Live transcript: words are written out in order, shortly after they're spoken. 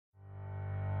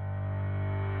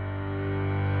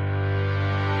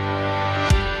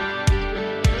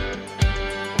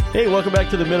Hey, welcome back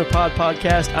to the Minipod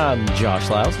Podcast. I'm Josh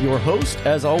Lyles, your host,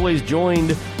 as always,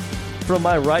 joined from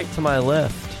my right to my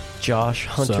left, Josh,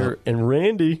 Hunter, and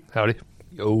Randy. Howdy.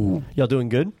 Oh, Y'all doing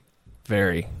good?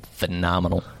 very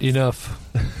phenomenal. Enough.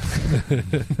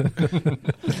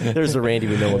 There's the Randy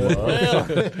we know and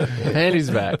love. And he's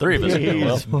back. Three of us are doing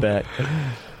well. He's back.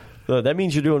 That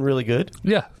means you're doing really good.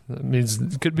 Yeah, that means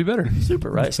it could be better. Super,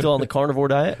 right? Still on the carnivore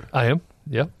diet? I am.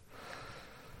 Yeah.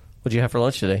 What'd you have for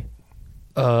lunch today?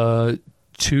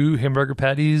 2 hamburger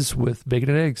patties with bacon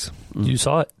and eggs. You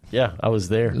saw it. Yeah, I was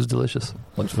there. It was delicious.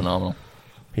 Looks phenomenal.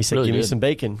 He said, Really give me good. some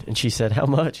bacon. And she said, how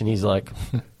much? And he's like,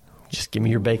 just give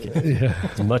me your bacon. Yeah.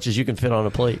 As much as you can fit on a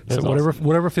plate. So That's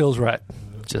whatever feels right.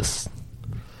 Just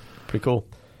pretty cool.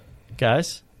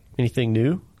 Guys, anything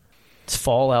new? It's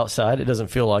fall outside. It doesn't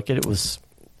feel like it. It was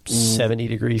 70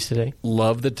 degrees today.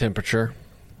 Love the temperature.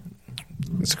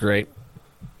 It's great.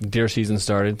 Deer season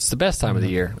started. It's the best time of the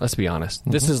year. Let's be honest.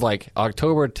 This is like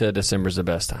October to December is the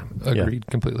best time. agreed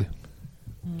completely.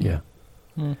 Yeah.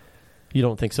 You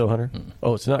don't think so, Hunter?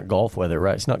 Oh, it's not golf weather,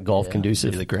 right? It's not golf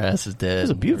conducive. The grass is dead. It was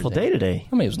a beautiful day today.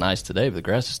 I mean, it was nice today, but the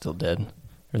grass is still dead.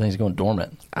 Everything's going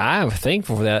dormant. I'm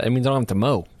thankful for that. It means I don't have to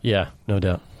mow. Yeah, no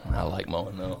doubt. I like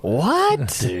mowing, though.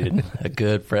 What? Dude, a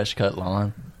good fresh cut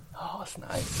lawn. Oh, it's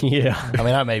nice. Yeah. I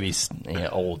mean, I may be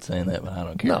old saying that, but I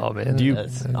don't care. No, man. Do you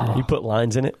That's- you put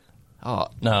lines in it? Oh,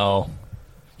 no.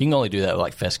 You can only do that with,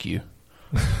 like, fescue.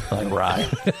 Like rye.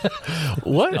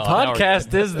 What No, now we're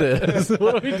podcast is this?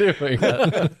 What are we doing?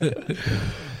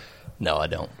 No, I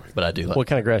don't. But I do like What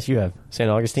kind of grass you have? St.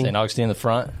 Augustine? St. Augustine in the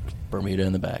front, Bermuda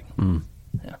in the back.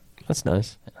 Yeah. That's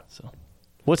nice. Yeah. So,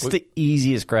 What's the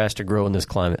easiest grass to grow in this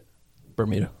climate?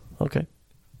 Bermuda. Okay.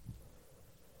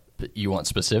 But you want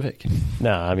specific?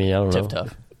 Nah, I mean, I don't know. Tip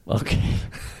tough. Okay.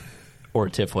 Or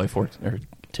TIF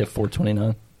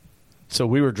 429. So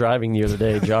we were driving the other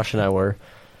day, Josh and I were.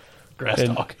 Grass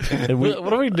And- talk. And we,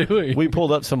 What are we doing? we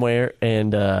pulled up somewhere,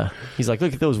 and he's like,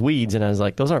 look at those weeds. And I was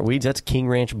like, those aren't weeds. That's King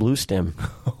Ranch blue stem.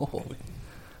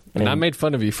 And I made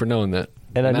fun of you for knowing that.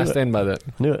 And I knew I it. stand by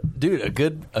that. Knew it. Dude,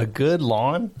 a good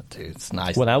lawn? Dude, it's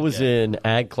nice. When I was in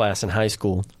ag class in high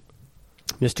school,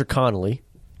 Mr. Connolly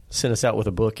sent us out with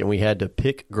a book, and we had to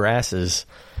pick grasses,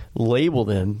 label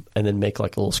them, and then make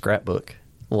like a little scrapbook,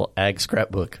 a little ag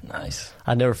scrapbook. Nice.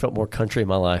 I never felt more country in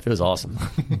my life. It was awesome.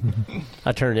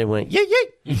 I turned it in and went, yay,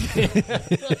 yay.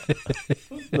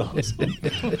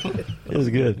 It was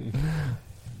good.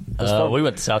 We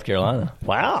went to South Carolina.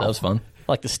 Wow. That was fun.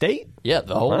 Like the state? Yeah,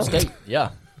 the whole Wow. state. Yeah.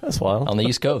 That's wild. On the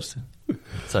East Coast.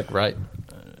 It's like right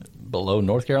below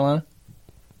North Carolina.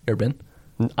 Ever been?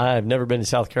 I've never been to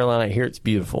South Carolina. I hear it's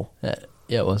beautiful. Yeah,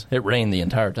 it was. It rained the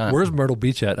entire time. Where's Myrtle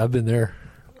Beach at? I've been there.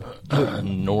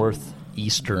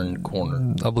 Northeastern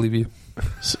corner. I'll believe you.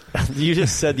 You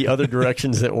just said the other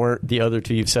directions that weren't the other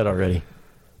two you've said already.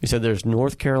 You said there's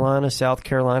North Carolina, South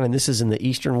Carolina, and this is in the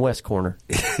eastern west corner.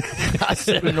 I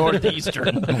said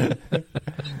northeastern.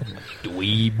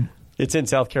 Dweeb. It's in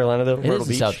South Carolina, though, It Myrtle is in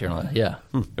Beach. South Carolina, yeah.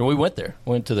 And we went there.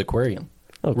 Went to the aquarium.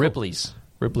 Oh, cool.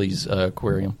 Ripley's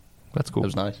aquarium. That's cool. It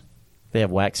was nice. They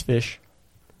have wax fish.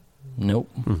 Nope.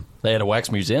 They had a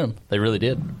wax museum. They really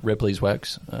did. Ripley's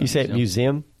Wax. You say it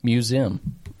museum?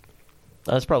 Museum.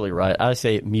 That's probably right. I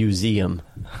say it museum.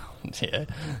 Yeah,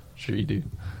 sure you do.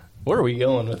 Where are we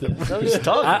going with it? I'm just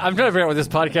talking. I'm trying to figure out what this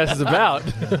podcast is about.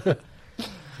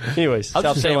 Anyways, I was South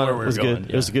just saying Carolina where we were was going. good.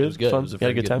 Yeah, It was good. It was good. Fun. It was a You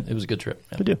had a very good time? It was a good trip.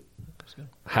 Yeah. Good deal.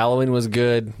 Halloween was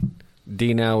good.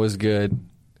 D-Now was good.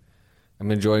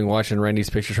 I'm enjoying watching Randy's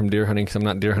pictures from deer hunting because I'm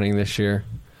not deer hunting this year.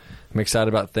 I'm excited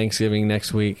about Thanksgiving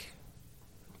next week.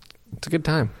 It's a good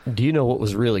time. Do you know what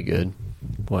was really good?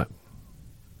 What?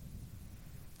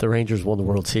 The Rangers won the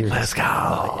World Series. Let's go.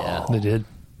 Yeah. They did.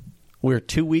 We're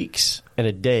 2 weeks and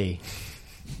a day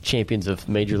champions of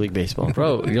Major League Baseball.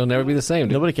 Bro, you'll never be the same,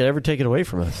 dude. Nobody could ever take it away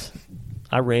from us.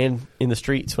 I ran in the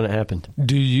streets when it happened.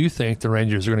 Do you think the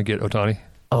Rangers are going to get Ohtani?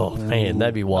 Oh, man,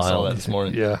 that'd be I saw that wild. this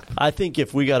morning. Yeah. I think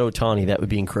if we got Ohtani, that would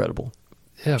be incredible.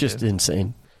 Yeah. Just man.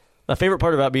 insane. My favorite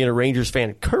part about being a Rangers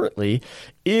fan currently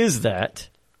is that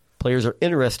players are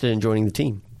interested in joining the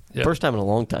team. Yeah. First time in a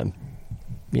long time.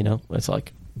 You know, it's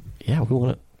like, yeah, we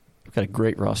want to. We've got a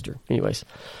great roster. Anyways,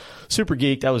 super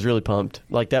geeked. I was really pumped.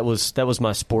 Like that was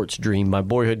my sports dream. My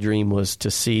boyhood dream was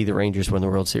to see the Rangers win the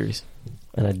World Series,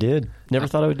 and I did. Never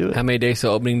thought I would do it. How many days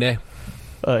till opening day?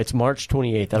 It's March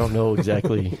 28th. I don't know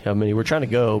exactly how many. We're trying to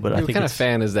go, but I What think kind of it's,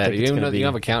 fan is I that? think You it's even know gonna you be-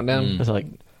 have a countdown? It's like,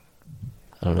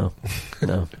 I don't know.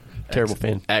 No, terrible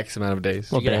fan. X amount of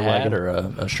days. Well, Did you get a hat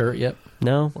bandwagon. or a shirt yet?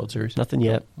 No, World Series? nothing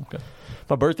yet. Okay.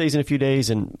 My birthday's in a few days,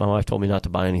 and my wife told me not to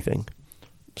buy anything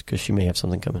because she may have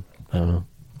something coming. I don't know.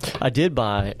 I did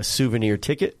buy a souvenir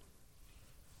ticket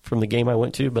from the game I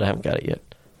went to, but I haven't got it yet.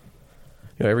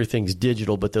 You know, everything's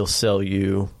digital, but they'll sell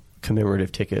you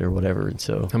commemorative ticket or whatever, and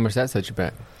so How much that set you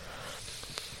back?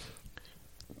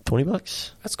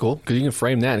 $20. That's cool because you can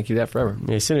frame that and keep that forever.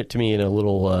 They sent it to me in a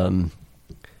little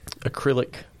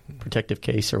acrylic protective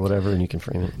case or whatever, and you can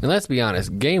frame it. And let's be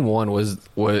honest, game one was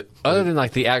other than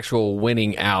like the actual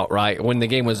winning out, right? When the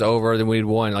game was over, then we'd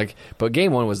won. But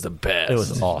game one was the best. It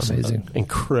was awesome, Amazing.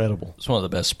 incredible. It's one of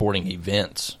the best sporting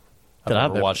events That I've I've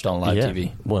ever ever- watched on live yeah.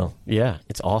 TV. Well, yeah,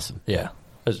 it's awesome. Yeah.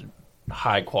 It was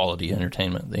high quality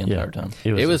entertainment the entire time.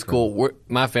 It was cool.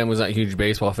 My family was not huge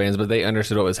baseball fans, but they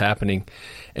understood what was happening,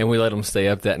 and we let them stay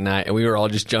up that night. And we were all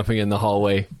just jumping in the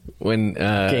hallway when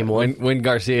Game one. when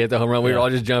Garcia hit the home run. We were Yeah. all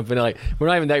just jumping. Like we're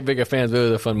not even that big of fans, but it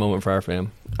was a fun moment for our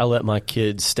fam. I let my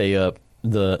kids stay up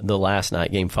the last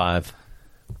night, Game 5,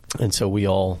 and so we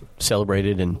all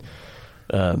celebrated.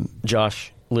 And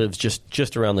Josh lives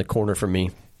just around the corner from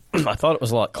me. I thought it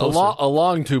was a lot closer. A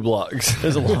long 2 blocks. It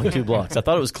was a long 2 blocks. I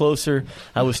thought it was closer.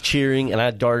 I was cheering, and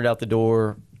I darted out the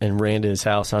door and ran to his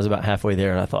house. I was about halfway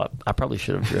there, and I thought I probably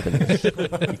should have driven this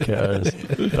because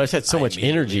but I just had so much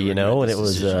energy, you know, and it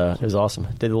was awesome.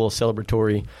 Did a little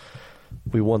celebratory.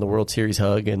 We won the World Series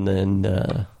hug, and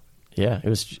then it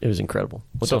was incredible.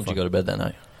 What time did you go to bed that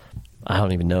night? I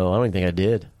don't even know. I don't even think I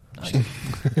did.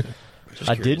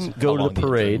 I didn't go to the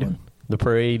parade. The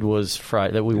parade was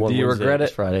Friday. That we won. Do you Wednesday. regret It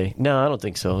was it? Friday. No, I don't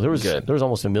think so. There was Good.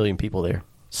 almost 1 million people there.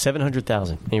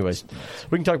 700,000. Anyways,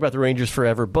 we can talk about the Rangers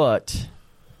forever, but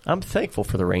I'm thankful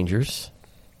for the Rangers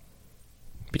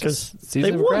because Season they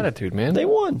of won. gratitude, man. They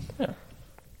won. Yeah.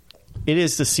 It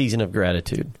is the season of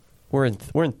gratitude. We're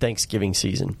in Thanksgiving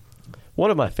season.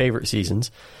 One of my favorite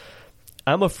seasons.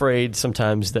 I'm afraid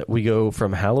sometimes that we go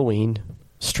from Halloween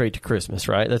straight to Christmas,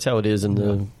 right? That's how it is in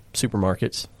the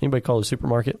supermarkets. Anybody call it a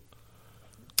supermarket?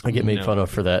 I get made No. fun of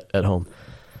for that at home.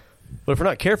 But if we're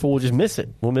not careful, we'll just miss it.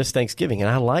 We'll miss Thanksgiving. And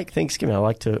I like Thanksgiving. I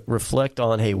like to reflect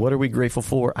on, hey, what are we grateful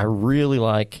for? I really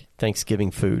like Thanksgiving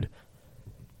food.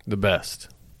 The best.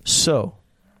 So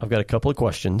I've got a couple of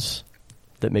questions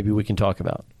that maybe we can talk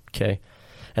about, okay?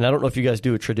 And I don't know if you guys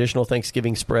do a traditional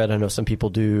Thanksgiving spread. I know some people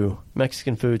do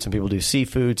Mexican food, some people do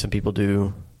seafood, some people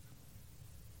do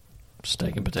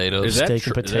Steak and potatoes. Is that, Steak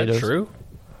and is that potatoes. true?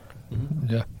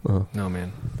 Yeah. No,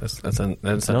 man. That's No, it's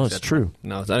unacceptable. true.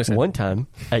 No, it's unacceptable. One time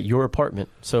at your apartment.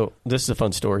 So this is a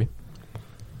fun story.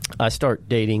 I start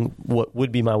dating what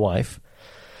would be my wife,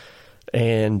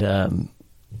 and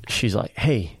she's like,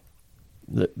 "Hey,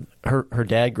 her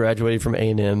dad graduated from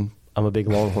A&M. I'm a big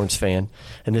Longhorns fan,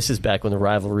 and this is back when the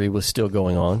rivalry was still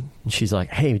going on." And she's like,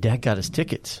 "Hey, Dad got us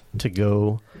tickets to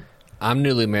go." I'm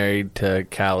newly married to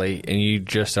Callie, and you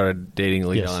just started dating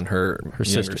Leon, Yes. her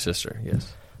sister. younger sister.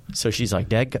 Yes. So she's like,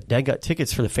 Dad got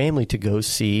tickets for the family to go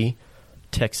see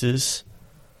Texas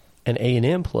and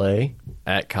A&M play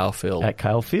At Kyle Field. at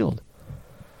Kyle Field.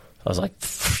 I was like,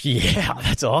 yeah,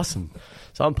 that's awesome.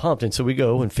 So I'm pumped. And so we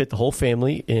go and fit the whole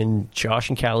family in Josh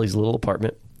and Callie's little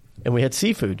apartment. And we had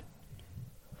seafood.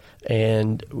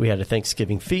 And we had a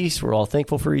Thanksgiving feast. We're all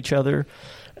thankful for each other.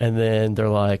 And then they're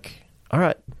like, all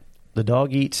right, the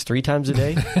dog eats 3 times a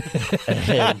day.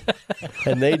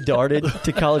 and they darted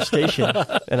to College Station.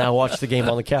 And I watched the game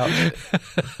on the couch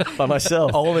by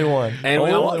myself. Only one. And we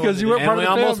Only all- one. Because you weren't And part we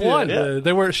of the almost family. won. Yeah.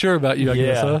 They weren't sure about you, I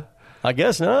guess, huh? I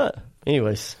guess not.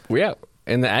 Anyways, Yeah.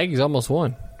 And the Aggies almost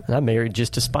won. I married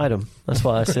just to spite them. That's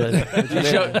why I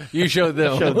said You showed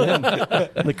them. show them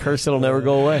the curse that'll never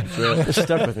go away. It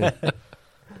stuck with me.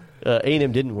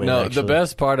 A&M didn't win. No, actually. the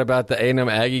best part about the A&M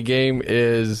Aggie game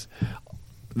is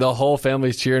the whole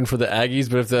family's cheering for the Aggies,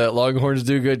 but if the Longhorns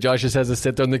do good, Josh just has to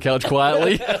sit there on the couch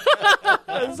quietly.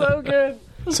 That's so good.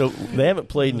 So they haven't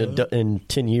played in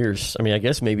 10 years. I mean, I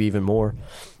guess maybe even more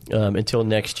until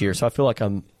next year. So I feel like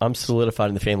I'm solidified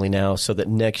in the family now, so that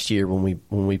next year when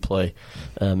we play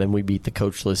and we beat the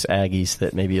coachless Aggies,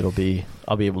 that maybe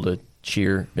I'll be able to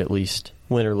cheer at least,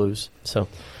 win or lose. So,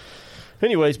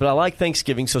 anyways, but I like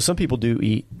Thanksgiving. So some people do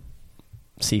eat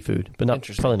seafood, but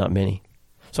probably not many.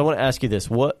 So I want to ask you this: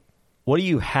 what do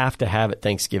you have to have at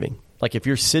Thanksgiving? Like if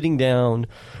you're sitting down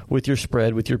with your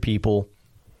spread with your people.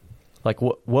 Like,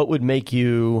 what would make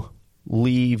you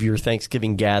leave your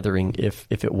Thanksgiving gathering if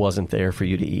it wasn't there for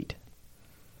you to eat?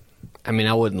 I mean,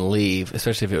 I wouldn't leave,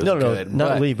 especially if it was No, good.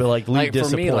 not leave, but like leave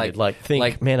for me,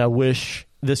 disappointed. Man, I wish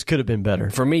this could have been better.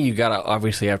 For me, you gotta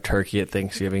obviously have turkey at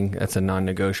Thanksgiving. That's a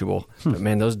non-negotiable. But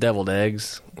man, those deviled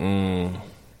eggs. Those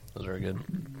are good.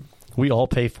 We all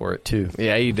pay for it too.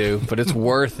 Yeah, you do, but it's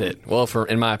worth it. Well,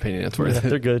 in my opinion, it's worth it.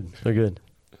 They're good. They're good.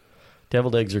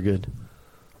 Deviled eggs are good.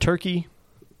 Turkey.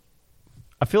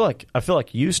 I feel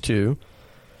like used to.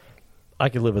 I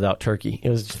could live without turkey.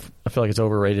 I feel like it's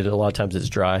overrated. A lot of times it's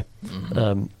dry.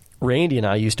 Randy and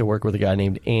I used to work with a guy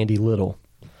named Andy Little.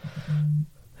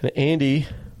 And Andy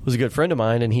was a good friend of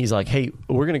mine, and he's like, "Hey,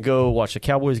 we're going to go watch the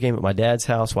Cowboys game at my dad's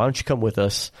house. Why don't you come with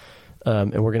us?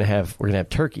 And we're gonna have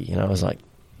turkey." And I was like,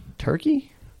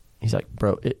 "Turkey?" He's like,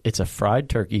 "Bro, it's a fried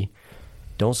turkey.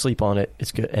 Don't sleep on it.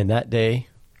 It's good." And that day,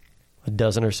 a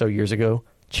dozen or so years ago,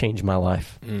 changed my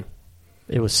life.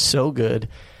 It was so good.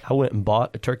 I went and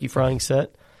bought a turkey frying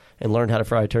set and learned how to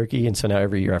fry a turkey, and so now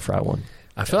every year I fry one.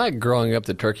 I feel like growing up,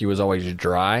 the turkey was always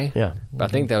dry. Yeah. But I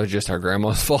think that was just our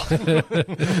grandma's fault.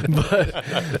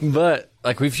 but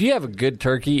like if you have a good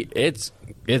turkey, it's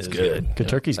good. Good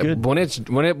turkey's good. When it's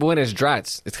dry,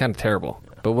 it's kind of terrible.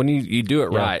 But when you do it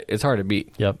right, it's hard to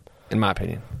beat. Yep. In my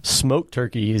opinion, smoked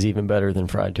turkey is even better than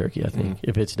fried turkey, I think,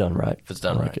 if it's done right. If it's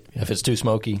done I like right. it. Yeah. If it's too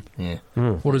smoky, yeah.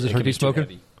 What is the It could turkey be too smoking?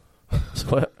 heavy. So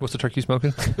what? What's the turkey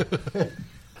smoking?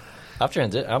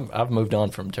 I've moved on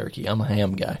from turkey. I'm a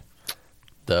ham guy.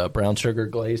 The brown sugar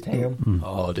glazed ham.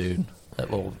 Oh, dude, that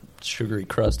little sugary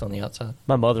crust on the outside.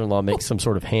 My mother-in-law makes some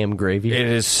sort of ham gravy. it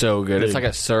is so good. It's Dude. like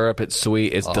a syrup. It's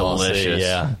sweet. It's delicious.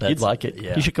 Yeah, You'd like it.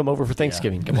 Yeah. You should come over for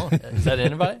Thanksgiving. Come on, is that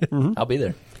an invite? I'll be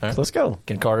there. All right. Let's go.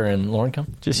 Can Carter and Lauren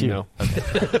come? Just you. No.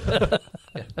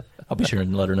 I'll be sure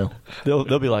and let her know.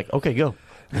 They'll be like, "Okay, go."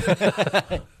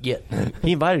 Get.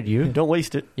 He invited you. Don't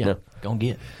waste it. Yeah. No. Go and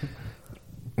get.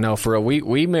 No,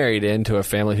 we married into a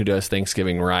family who does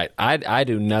Thanksgiving right. I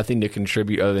do nothing to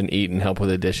contribute other than eat and help with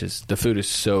the dishes. The food is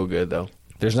so good, though.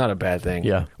 There's not a bad thing.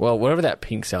 Yeah. Well, whatever that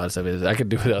pink salad stuff is, I could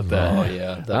do without that. Oh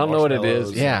yeah. I don't know what it is.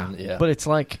 Marshmallows Yeah. and- yeah. But it's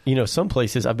like, some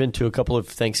places, I've been to a couple of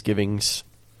Thanksgivings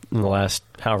in the last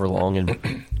however long,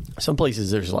 and some places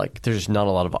there's not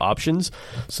a lot of options.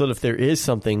 So if there is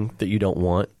something that you don't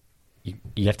want,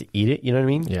 you have to eat it. You know what I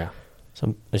mean? Yeah.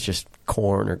 It's just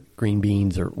corn or green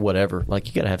beans or whatever. Like,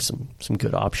 you got to have some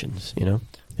good options,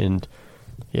 And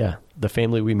yeah, the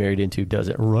family we married into does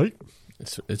it right.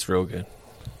 It's real good.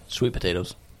 Sweet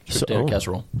potatoes. Sweet So- potato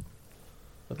casserole.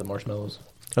 With the marshmallows.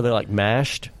 Are they like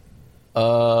mashed?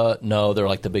 No, they're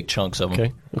like the big chunks of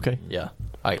them. Okay. Yeah.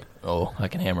 I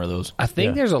can hammer those. I think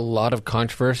Yeah. there's a lot of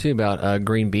controversy about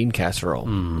green bean casserole.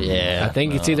 Yeah. I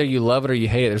think it's either you love it or you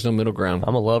hate it. There's no middle ground.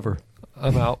 I'm a lover.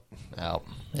 I'm out. out.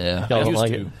 Yeah. Y'all I don't used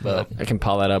like to, it? but I can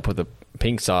pile that up with the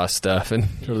pink sauce stuff and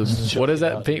what is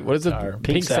that? Pink? What is it? Our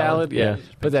Pink salad? Yeah.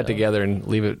 Put that salad. together and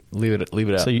leave it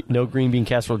up. So no green bean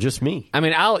casserole, just me. I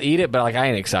mean, I'll eat it, but like I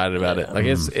ain't excited about it. Like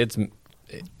it's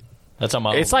that's on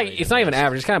my. it's like it's not even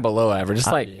average. It's kind of below average. It's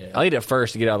like yeah. I'll eat it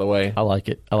first to get out of the way. I like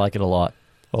it. I like it a lot.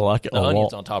 I like it the a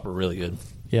onions lot. on top are really good.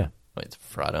 Yeah. Wait, it's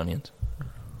fried onions.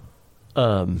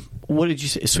 What did you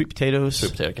say? Sweet potatoes?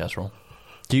 Sweet potato casserole.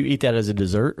 Do you eat that as a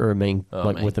dessert or a main,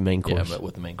 Main. with the main course? Yeah, but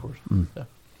with the main course. Yeah.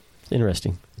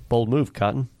 Interesting. Bold move,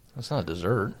 Cotton. It's not a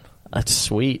dessert. That's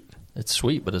sweet. It's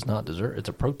sweet, but it's not dessert. It's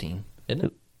a protein, isn't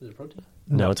it? Is it a protein?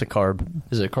 No, it's a carb,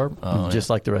 Is it a carb? Oh, just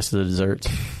like the rest of the desserts.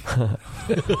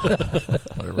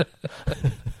 whatever.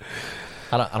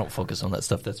 I don't focus on that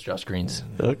stuff. That's Josh Green's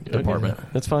department.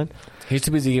 That's fine. He's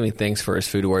too busy giving thanks for his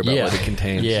food to worry about what it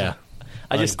contains. Yeah.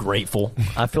 I'm just grateful.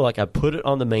 I feel like I put it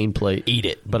on the main plate. Eat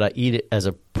it. But I eat it as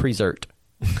a presert.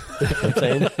 You know what I'm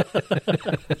saying?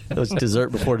 It's dessert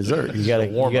before dessert. You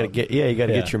gotta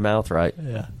get your mouth right.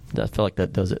 Yeah. I feel like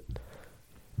that does it.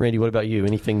 Randy, what about you?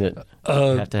 Anything that you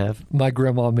have to have? My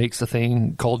grandma makes a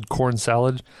thing called corn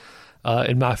salad,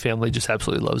 and my family just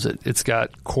absolutely loves it. It's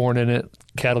got corn in it,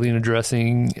 Catalina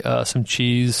dressing, some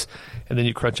cheese, and then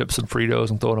you crunch up some Fritos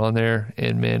and throw it on there,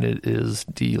 and man, it is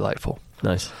delightful.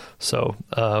 Nice. So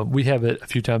we have it a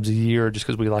few times a year just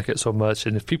because we like it so much.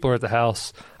 And if people are at the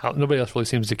house, nobody else really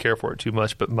seems to care for it too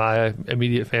much. But my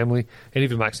immediate family, and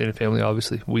even my extended family,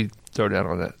 obviously, we throw down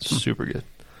on that. It's super good.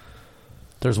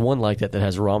 There's one like that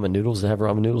has ramen noodles that have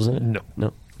ramen noodles in it?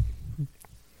 No.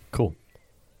 Cool.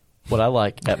 What I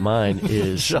like at mine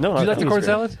is... Do you like the corn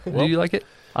salad? Well, Do you like it?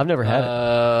 I've never had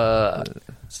it.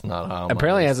 It's not how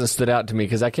Apparently, it hasn't stood out to me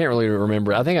because I can't really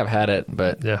remember. I think I've had it,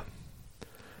 but Yeah.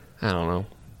 I don't know.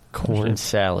 Corn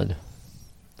salad.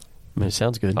 I mean, it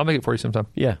sounds good. I'll make it for you sometime.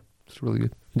 Yeah. It's really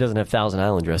good. It doesn't have Thousand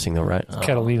Island dressing, though, right?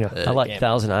 Catalina. I like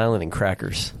Thousand Island and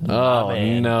crackers. Oh,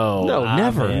 man. no. No,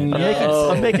 never. man.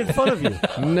 I'm making fun of you.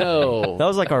 No. That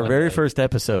was like our very first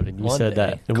episode, and you One said day.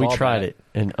 that. And we Call tried back. it,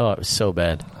 and it was so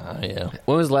bad. Yeah.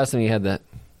 When was the last time you had that?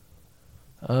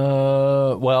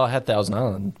 Well, I had Thousand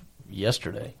Island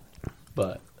yesterday,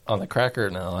 but on the cracker,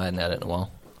 no, I hadn't had it in a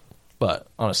while. But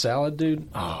on a salad, dude,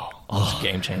 it's a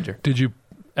game changer. Did you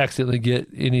accidentally get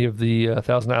any of the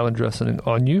Thousand Island dressing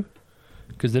on you?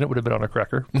 Because then it would have been on a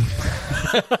cracker.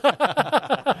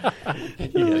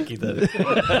 You gotta keep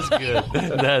that. That's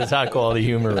good. That is high quality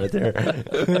humor right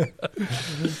there.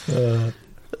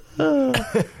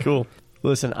 Cool.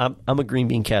 Listen, I'm a green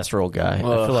bean casserole guy.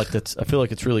 I feel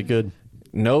like it's really good.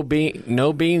 No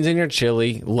beans in your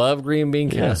chili. Love green bean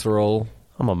casserole.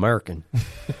 I'm American.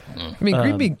 I mean,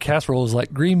 green bean casserole is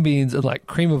like green beans and like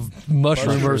cream of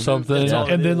mushroom or something, That's all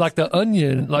it and then is. like the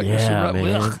onion, like Yeah, ugh,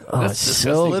 man. Oh, that's it's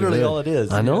disgusting. so literally good. all it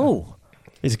is. I know.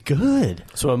 It's good.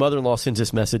 So my mother-in-law sends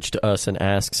this message to us and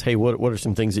asks, "Hey, what are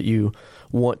some things that you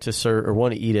want to serve or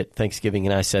want to eat at Thanksgiving?"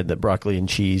 And I said that broccoli and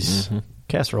cheese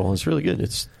casserole is really good.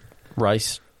 It's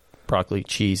rice, broccoli,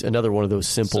 cheese. Another one of those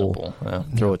simple. Yeah.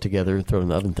 Throw it together, throw it in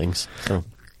the oven things. So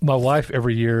My wife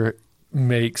every year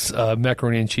makes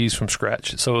macaroni and cheese from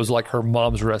scratch. So it was like her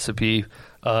mom's recipe,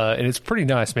 and it's pretty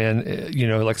nice, man. You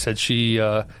know, like I said,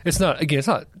 it's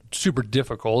not super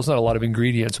difficult. It's not a lot of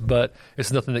ingredients, but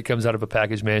it's nothing that comes out of a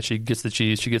package, man. She gets the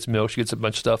cheese, she gets milk, she gets a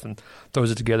bunch of stuff and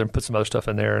throws it together and puts some other stuff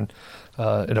in there, and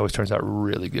it always turns out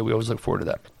really good. We always look forward to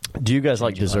that. do you guys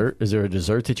like dessert? Is there a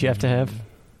dessert that you have to have?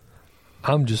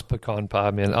 I'm just pecan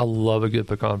pie, man. I love a good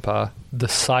pecan pie. The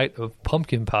sight of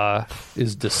pumpkin pie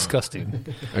is disgusting,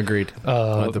 Agreed.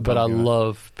 but I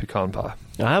love pecan pie.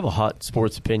 I have a hot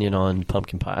sports opinion on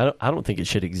pumpkin pie. I don't think it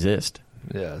should exist.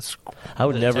 Yeah, it's, I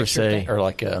would never say. or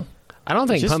like a I don't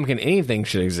think Just- pumpkin anything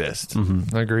should exist.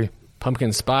 I agree.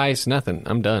 Pumpkin spice, nothing.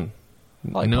 I'm done.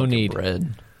 I like No pumpkin need.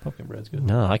 bread. Pumpkin bread's good.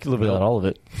 No, I could live without all of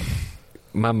it.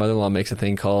 My mother-in-law makes a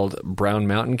thing called brown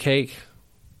mountain cake.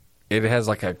 It has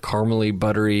like a caramely,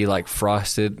 buttery, like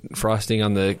frosting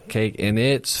on the cake, and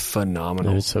it's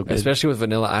phenomenal. It's so good. Especially with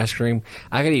vanilla ice cream.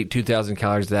 I could eat 2,000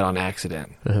 calories of that on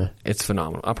accident. It's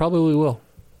phenomenal. I probably will.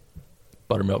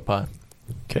 Buttermilk pie.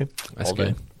 Okay. That's all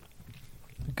good. day.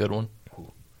 Good one.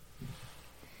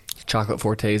 Chocolate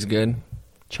forte is good.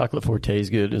 Chocolate forte is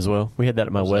good as well. We had that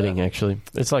at my What's wedding, that? actually.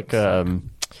 It's like,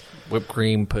 Whipped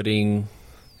cream, pudding.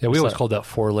 Yeah, we always like- called that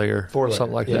four-layer, Four-layer.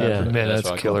 something like Yeah. that. Yeah. Man, That's that's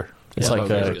what I killer. it's Yeah, like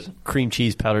that's good. cream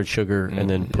cheese, powdered sugar, and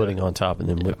then pudding on top, and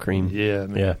then whipped cream. Yeah,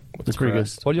 man. Yeah, it's pretty good.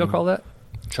 What do y'all call that?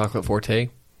 Chocolate forte.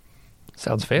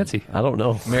 Sounds fancy. I don't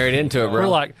know. Married into it, bro. We're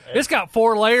like, it's got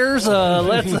 4 layers.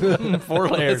 Let's 4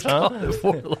 layers, huh?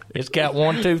 It's got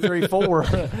 1, 2, 3, 4.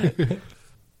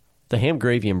 The ham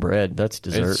gravy and bread, that's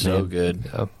dessert, it's so man.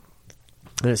 good.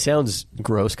 And it sounds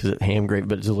gross because it's ham gravy,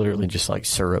 but it's literally just like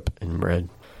syrup and bread.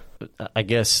 I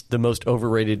guess the most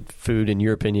overrated food, in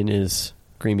your opinion, is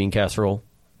green bean casserole.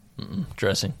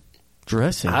 Dressing.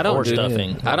 Dressing. I don't Or do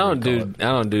stuffing, I don't whatever do. I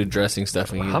don't do dressing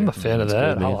stuffing. Either. I'm a fan of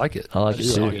that. good, I man. like it. I like it too.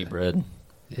 Soggy bread.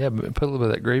 Yeah, but put a little bit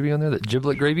of that gravy on there. That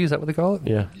giblet gravy, is that what they call it?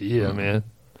 Yeah. Yeah, man.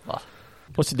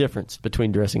 What's the difference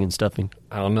between dressing and stuffing?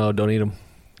 I don't know. Don't eat them.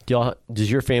 Does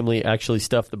your family actually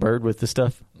stuff the bird with the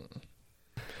stuff?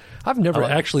 I've never I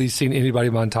like- actually seen anybody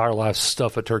in my entire life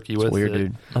stuff a turkey with It's weird, it.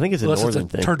 dude. I think it's a Unless northern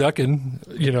it's a thing.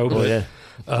 turducken, you know. Oh, But, yeah.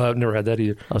 I've never had that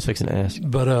either. I was fixing to ask.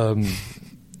 But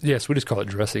yes, we just call it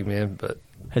dressing, man. But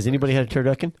Has anybody had a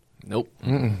turducken? Nope.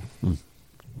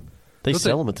 They Don't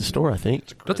sell them at the store, I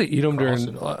think. don't they eat them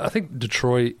during? I think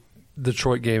Detroit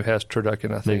game has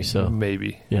turducken. I think Maybe so.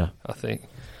 Maybe Yeah. I think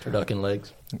Turducken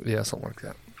legs. yeah, something like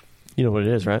that. You know what it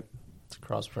is, right? It's a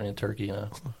cross between turkey and a...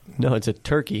 No, it's a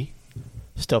turkey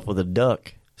stuffed with a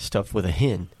duck stuffed with a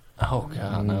hen. Oh,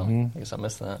 God, no. I guess I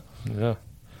missed that. Yeah.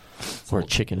 Or a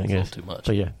chicken, I it's a guess. little too much.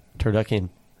 But yeah, turducken.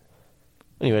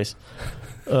 Anyways,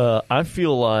 I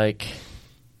feel like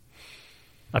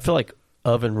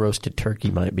oven roasted turkey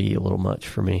might be a little much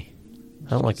for me.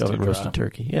 I don't like It's too oven roasted dry.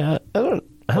 turkey. Yeah, I don't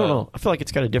know. I feel like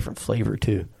it's got a different flavor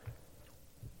too.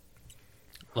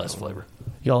 Less flavor.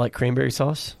 Y'all like cranberry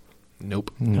sauce?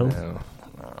 Nope. No.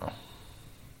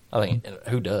 I think,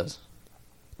 who does?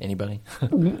 Anybody?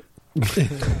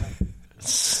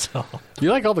 You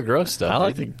like all the gross stuff. I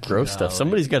like the gross stuff. No,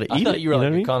 Somebody's got to I eat thought it. you were know like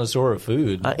what I a mean? connoisseur of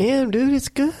food. I am, dude. It's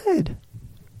good.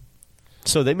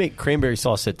 So they make cranberry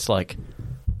sauce that's like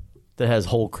that has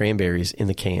whole cranberries in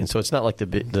the can. So it's not like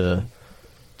the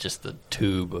Just the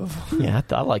tube of... yeah.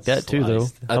 I like that too, though.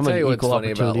 Sliced. I'll I'm tell an you what's equal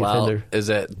funny about opportunity Lyle offender. is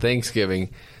at Thanksgiving,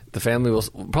 the family will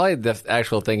probably the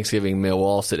actual Thanksgiving meal. We'll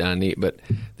all sit down and eat, but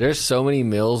there's so many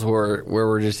meals where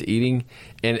we're just eating,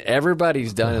 and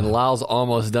everybody's done, and Lyle's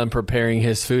almost done preparing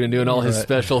his food and doing all his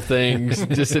special things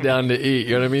to sit down to eat.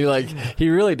 You know what I mean? Like he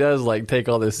really does like take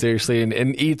all this seriously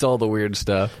and eats all the weird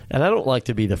stuff. And I don't like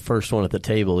to be the first one at the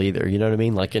table either. You know what I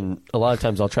mean? Like, in a lot of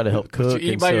times I'll try to help cook. You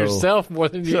eat and by so- yourself more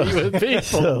than you eat with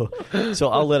people. So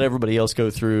I'll let everybody else go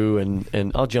through,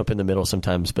 and I'll jump in the middle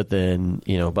sometimes. But then,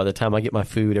 by the time I get my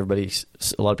food,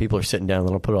 a lot of people are sitting down,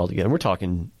 and I'll put it all together. And we're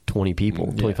talking 20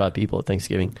 people, 25 people at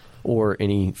Thanksgiving or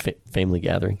any family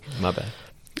gathering. My bad.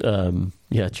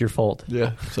 Yeah, it's your fault.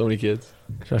 Yeah, so many kids.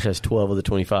 Josh has 12 of the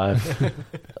 25.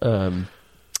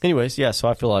 Anyways, yeah, so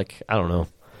I feel like, I don't know.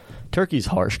 Turkey's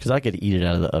harsh because I could eat it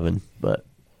out of the oven, but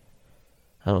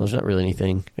I don't know. There's not really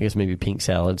anything. I guess maybe pink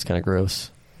salad's kind of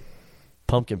gross.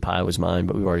 Pumpkin pie was mine,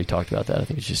 but we've already talked about that. I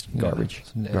think it's just garbage.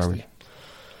 It's nasty. Garbage.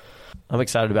 I'm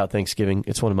excited about Thanksgiving.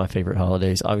 It's one of my favorite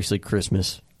holidays. Obviously,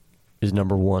 Christmas is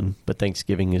number one, but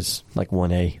Thanksgiving is like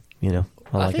 1A, you know?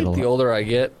 I like think it a lot. the older I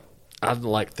get, I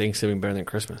like Thanksgiving better than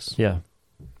Christmas. Yeah.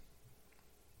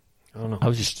 I don't know. I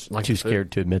was just Like too the food.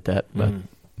 scared to admit that, but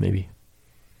maybe.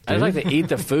 I just like to eat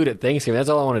the food at Thanksgiving. That's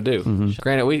all I want to do. Mhm.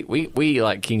 Granted, we eat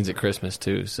like kings at Christmas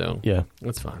too, so Yeah.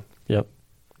 that's fine. Yep.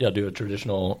 Yeah, do a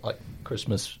traditional like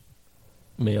Christmas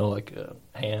meal, like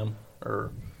ham,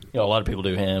 or a lot of people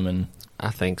do ham and I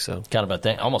think so. kind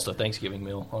of almost a Thanksgiving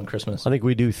meal on Christmas. I think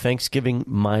we do Thanksgiving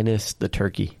minus the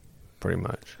turkey, Pretty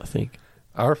much. I think.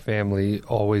 Our family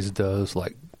always does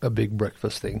like a big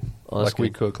breakfast thing. Oh, that's like we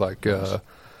good. cook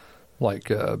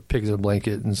like pigs in a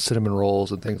blanket and cinnamon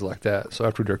rolls and things like that. So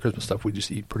after we do our Christmas stuff, we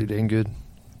just eat pretty dang good.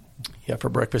 Yeah, for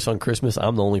breakfast on Christmas,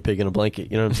 I'm the only pig in a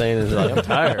blanket. You know what I'm saying? It's like, I'm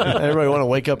tired. Everybody want to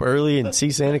wake up early and see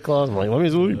Santa Claus. I'm like, let me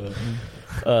sleep.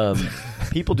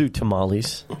 People do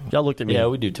tamales. Y'all looked at me Yeah,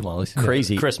 we do tamales.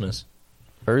 Crazy. Christmas.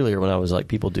 earlier when I was like,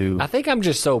 people do. I think I'm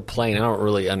just so plain. I don't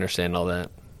really understand all that.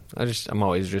 I'm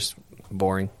always just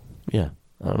boring. Yeah,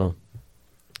 I don't know.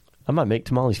 I might make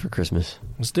tamales for Christmas.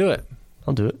 Let's do it.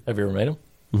 I'll do it. Have you ever made them?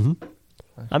 hmm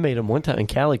I made them one time,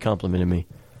 and Callie complimented me.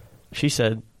 She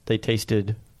said they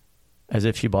tasted as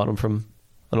if she bought them from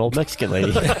an old Mexican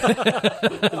lady. Dude,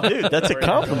 that's a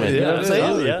compliment. You know what I'm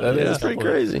saying? Yeah, That's pretty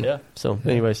crazy. Yeah. So,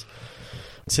 anyways,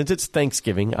 since it's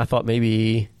Thanksgiving, I thought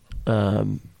maybe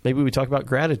we talk about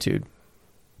gratitude.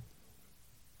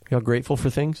 Y'all grateful for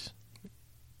things?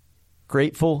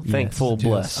 Grateful, thankful, yes.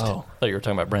 blessed. Oh, I thought you were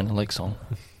talking about Brandon Lake's song.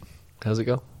 How's it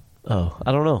go? Oh,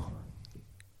 I don't know.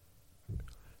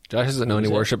 Josh doesn't know any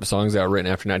worship songs that were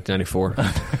written after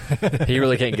 1994. He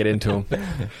really can't get into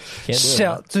them.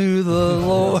 Shout to the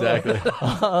Lord.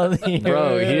 Exactly.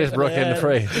 Bro, he just broke into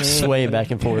praise. Swaying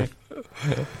back and forth.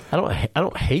 I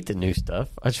don't hate the new stuff.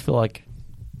 I just feel like,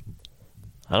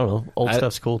 I don't know, old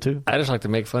stuff's cool too. I just like to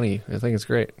make fun of you. I think it's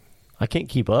great. I can't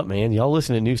keep up, man. Y'all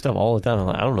listen to new stuff all the time. I'm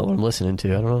like, I don't know what I'm listening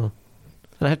to. I don't know.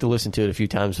 And I have to listen to it a few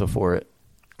times before it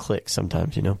clicks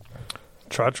sometimes, you know?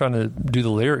 Try trying to do the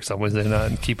lyrics on Wednesday night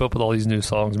and keep up with all these new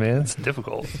songs, man. It's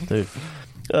difficult. Dude.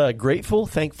 Grateful,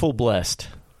 thankful, blessed.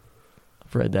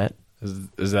 I've read that.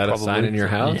 Is that Probably. a sign in your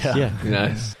house? Yeah.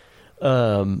 Nice.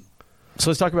 So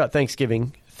let's talk about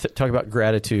Thanksgiving, talk about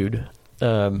gratitude.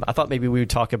 I thought maybe we would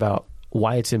talk about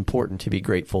why it's important to be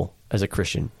grateful as a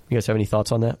Christian. You guys have any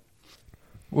thoughts on that?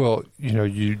 Well,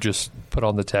 you just put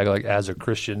on the tag like as a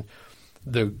Christian.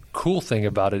 The cool thing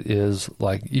about it is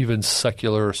like even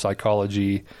secular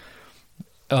psychology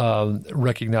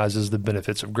recognizes the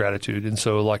benefits of gratitude. And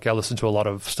so like I listen to a lot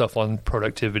of stuff on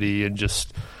productivity and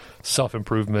just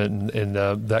self-improvement and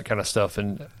that kind of stuff.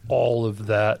 And all of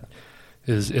that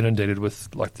is inundated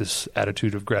with like this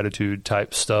attitude of gratitude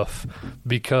type stuff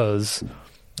because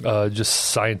just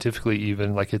scientifically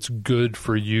even like it's good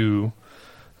for you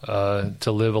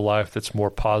to live a life that's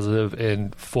more positive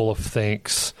and full of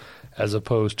thanks as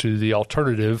opposed to the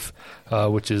alternative,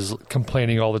 which is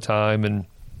complaining all the time and,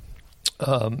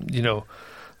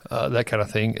 that kind of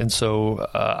thing. And so,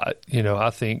 I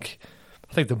think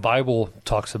the Bible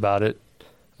talks about it.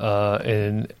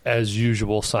 And as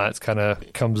usual, science kind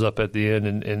of comes up at the end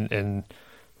and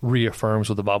reaffirms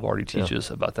what the Bible already teaches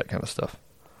about that kind of stuff.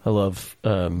 I love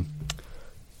 1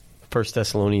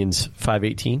 Thessalonians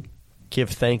 5:18. Give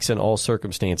thanks in all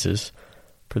circumstances,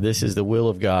 for this is the will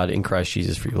of God in Christ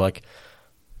Jesus for you. Like,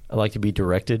 I like to be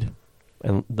directed,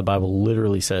 and the Bible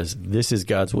literally says, this is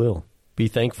God's will. Be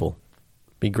thankful.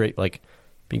 Be great. Like,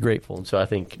 be grateful. And so I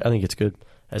think it's good.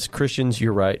 As Christians,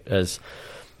 you're right. As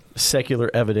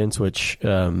secular evidence, which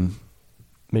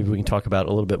maybe we can talk about a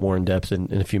little bit more in depth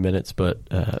in a few minutes, but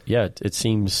it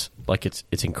seems like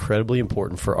it's incredibly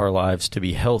important for our lives to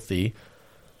be healthy,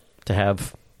 to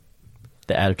have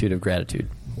the attitude of gratitude.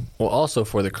 Well, also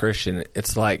for the Christian,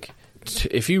 it's like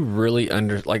if you really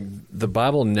the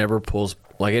Bible never pulls,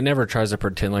 like it never tries to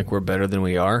pretend like we're better than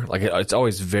we are. Like it's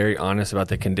always very honest about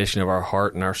the condition of our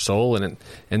heart and our soul,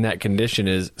 and that condition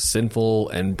is sinful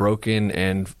and broken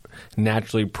and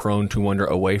naturally prone to wander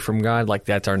away from God. Like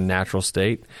that's our natural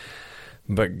state.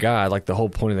 But God, like the whole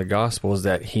point of the gospel is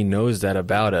that He knows that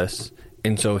about us,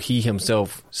 and so He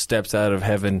Himself steps out of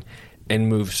heaven and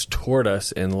moves toward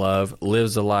us in love,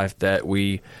 lives a life that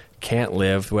we can't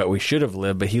live what we should have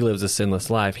lived, but he lives a sinless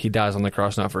life. He dies on the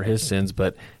cross not for his sins,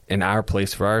 but in our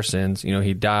place for our sins. You know,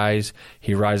 he dies,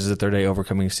 he rises the third day,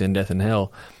 overcoming sin, death, and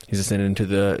hell. He's ascended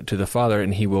into the Father,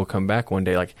 and he will come back one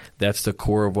day. Like, that's the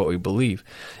core of what we believe.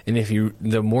 And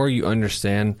the more you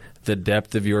understand the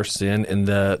depth of your sin and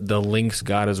the lengths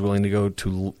God is willing to go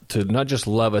to not just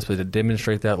love us, but to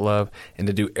demonstrate that love and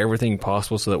to do everything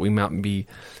possible so that we might be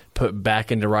put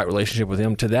back into right relationship with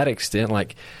him, to that extent,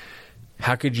 like,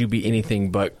 how could you be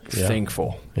anything but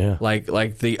thankful? Yeah. Like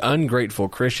the ungrateful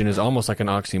Christian is almost like an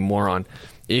oxymoron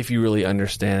if you really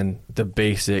understand the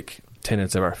basic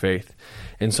tenets of our faith.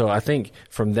 And so I think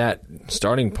from that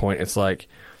starting point, it's like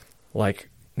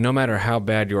no matter how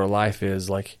bad your life is,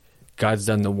 like, God's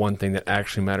done the one thing that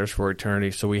actually matters for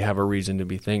eternity, so we have a reason to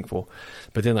be thankful.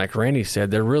 But then, like Randy said,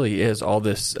 there really is all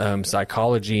this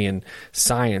psychology and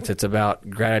science. It's about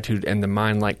gratitude and the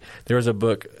mind. Like, there was a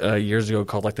book years ago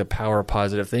called, like, The Power of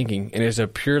Positive Thinking, and it's a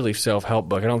purely self-help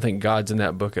book. I don't think God's in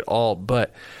that book at all,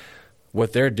 but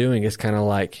what they're doing is kind of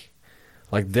like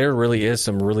there really is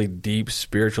some really deep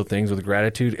spiritual things with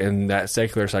gratitude, and that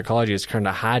secular psychology is trying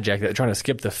to hijack that, trying to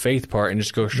skip the faith part and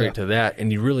just go straight to that,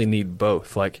 and you really need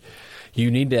both. Like, you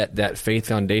need that faith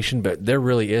foundation, but there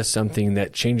really is something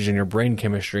that changes in your brain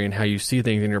chemistry and how you see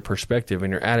things, in your perspective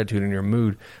and your attitude and your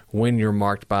mood when you're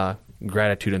marked by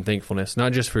gratitude and thankfulness,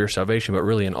 not just for your salvation, but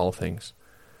really in all things.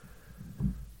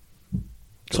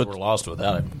 So we're lost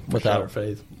without it, without our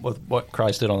faith. With what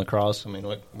Christ did on the cross, I mean,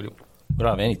 we don't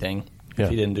have anything if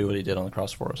he didn't do what he did on the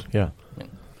cross for us. Yeah. I mean,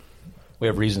 we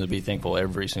have reason to be thankful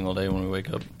every single day when we wake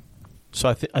up. So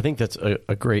I think that's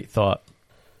a great thought.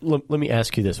 Let me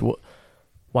ask you this.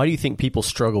 Why do you think people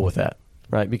struggle with that,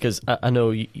 right? Because I know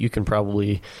you can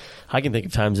probably – I can think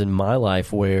of times in my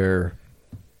life where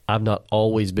I've not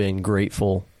always been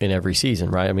grateful in every season,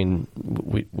 right? I mean,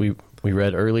 we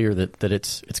read earlier that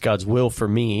it's God's will for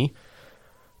me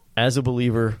as a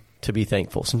believer to be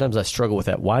thankful. Sometimes I struggle with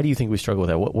that. Why do you think we struggle with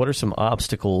that? What are some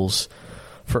obstacles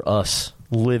for us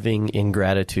living in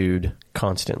gratitude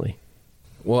constantly?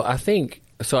 Well, I think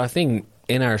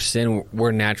in our sin,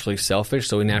 we're naturally selfish,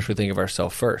 so we naturally think of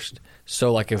ourselves first.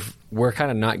 So, like, if we're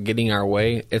kind of not getting our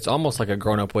way, it's almost like a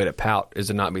grown-up way to pout is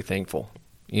to not be thankful.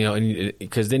 You know,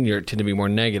 because then you tend to be more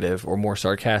negative or more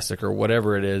sarcastic or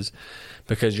whatever it is,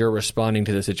 because you're responding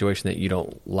to the situation that you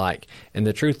don't like. And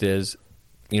the truth is,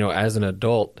 you know, as an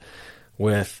adult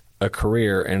with a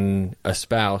career and a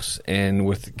spouse and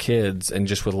with kids and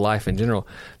just with life in general,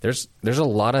 there's a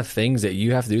lot of things that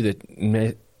you have to do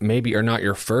that maybe are not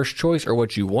your first choice or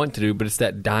what you want to do, but it's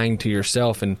that dying to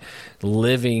yourself and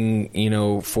living, you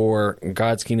know, for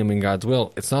God's kingdom and God's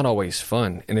will. It's not always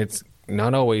fun, and it's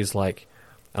not always like,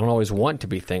 I don't always want to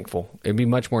be thankful. It'd be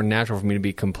much more natural for me to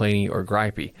be complaining or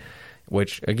gripey,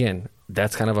 which, again,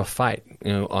 that's kind of a fight,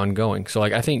 you know, ongoing. So,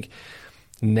 like, I think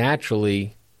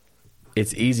naturally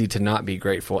it's easy to not be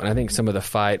grateful, and I think some of the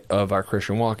fight of our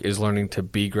Christian walk is learning to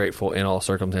be grateful in all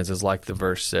circumstances, like the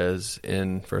verse says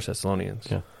in 1 Thessalonians.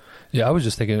 Yeah, I was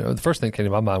just thinking, the first thing that came to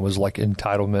my mind was like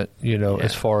entitlement, you know,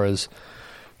 as far as,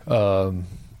 you know,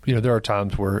 there are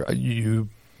times where you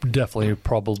definitely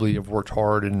probably have worked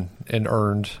hard and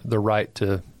earned the right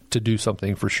to do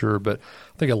something for sure. But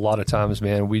I think a lot of times,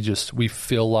 man, we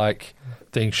feel like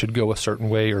things should go a certain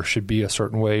way or should be a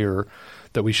certain way, or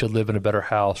that we should live in a better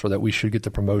house, or that we should get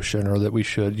the promotion, or that we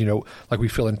should, you know, like we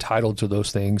feel entitled to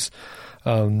those things.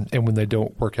 And when they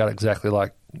don't work out exactly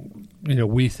like, you know,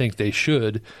 we think they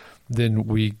should, then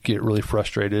we get really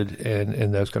frustrated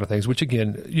and those kind of things, which,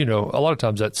 again, you know, a lot of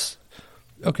times that's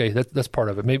okay. That's part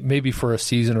of it. Maybe for a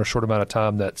season or a short amount of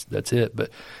time, that's it.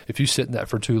 But if you sit in that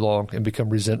for too long and become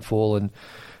resentful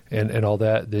and all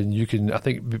that, then you can, I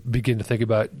think, begin to think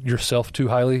about yourself too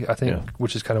highly, I think,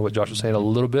 which is kind of what Josh was saying a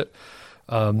little bit.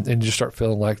 And you just start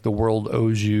feeling like the world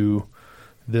owes you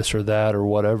this or that or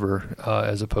whatever,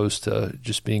 as opposed to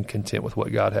just being content with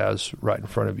what God has right in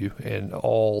front of you and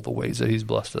all the ways that He's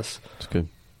blessed us. That's good.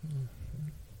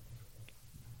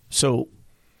 So,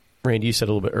 Randy, you said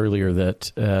a little bit earlier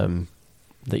that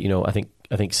you know, I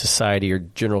think society or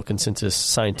general consensus,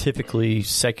 scientifically,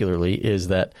 secularly, is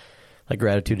that like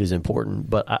gratitude is important.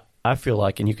 But I feel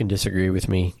like, and you can disagree with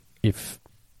me if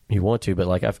you want to, but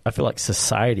like I feel like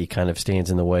society kind of stands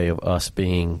in the way of us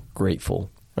being grateful.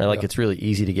 Right? Like it's really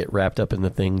easy to get wrapped up in the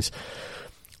things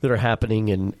that are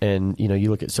happening, and you know, you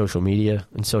look at social media,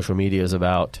 and social media is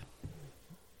about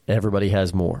everybody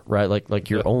has more, right? Like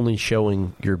you're only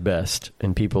showing your best,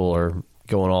 and people are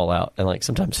going all out, and like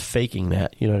sometimes faking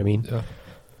that. You know what I mean? Yeah.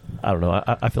 I don't know.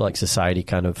 I feel like society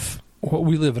kind of. Well,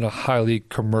 we live in a highly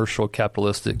commercial,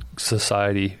 capitalistic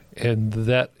society, and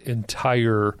that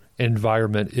entire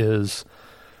environment is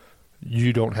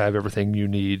you don't have everything you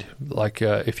need. Like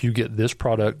if you get this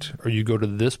product or you go to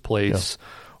this place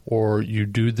or you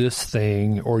do this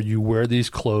thing or you wear these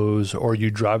clothes or you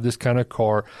drive this kind of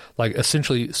car, like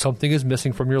essentially something is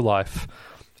missing from your life,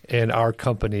 and our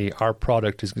company, our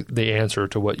product is the answer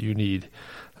to what you need.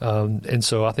 And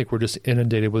so I think we're just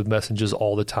inundated with messages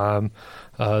all the time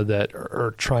that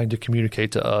are trying to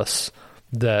communicate to us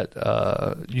that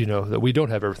that we don't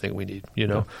have everything we need,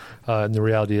 and the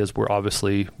reality is we're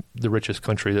obviously the richest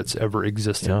country that's ever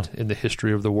existed in the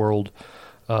history of the world,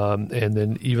 and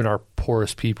then even our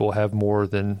poorest people have more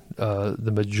than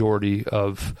the majority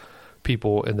of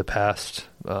people in the past,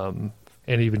 and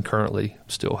even currently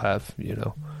still have.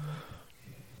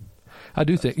 I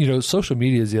do think social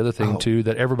media is the other thing too,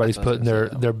 that everybody's putting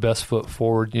their best foot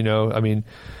forward. I mean,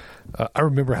 I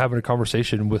remember having a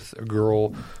conversation with a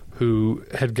girl who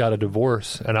had got a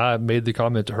divorce, and I made the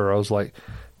comment to her. I was like,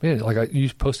 "Man, you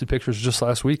posted pictures just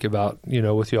last week about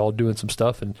with y'all doing some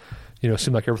stuff, and it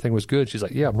seemed like everything was good." She's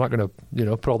like, "Yeah, I'm not going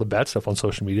to put all the bad stuff on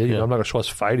social media. I'm not going to show us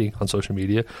fighting on social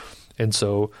media." And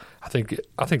so I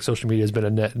think social media has been a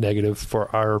net negative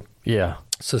for our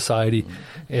society.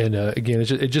 And again,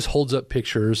 it just holds up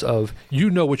pictures of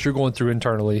what you're going through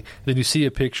internally. Then you see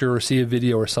a picture or see a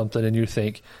video or something, and you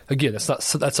think, again, that's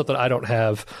something I don't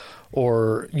have.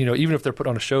 Or even if they're put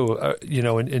on a show,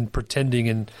 and pretending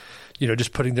and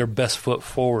just putting their best foot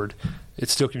forward, it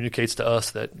still communicates to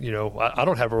us that I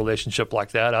don't have a relationship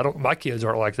like that. My kids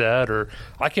aren't like that, or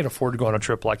I can't afford to go on a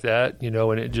trip like that.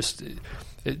 And it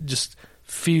just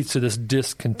feeds to this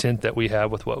discontent that we have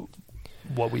with what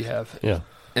we have. Yeah,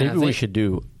 maybe we should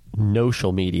do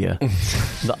no-social media,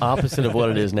 the opposite of what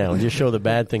it is now, and just show the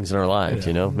bad things in our lives.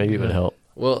 Maybe it would help.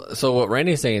 Well, so what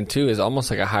Randy's saying too is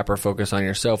almost like a hyper focus on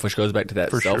yourself, which goes back to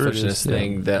that selfishness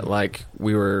thing that like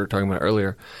we were talking about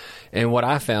earlier. And what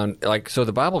I found, so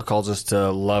the Bible calls us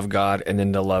to love God and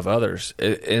then to love others.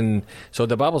 And so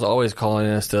the Bible's always calling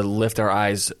us to lift our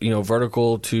eyes,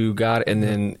 vertical to God and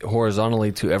then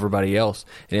horizontally to everybody else.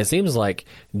 And it seems like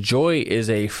joy is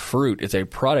a fruit. It's a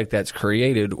product that's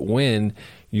created when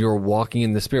you're walking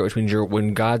in the Spirit, which means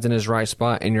when God's in his right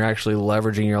spot and you're actually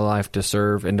leveraging your life to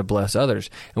serve and to bless others.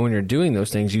 And when you're doing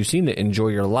those things, you seem to enjoy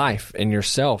your life and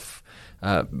yourself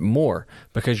more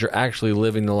because you're actually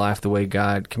living the life the way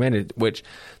God commanded, which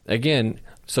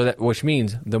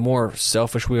means the more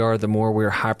selfish we are, the more we're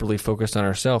hyperly focused on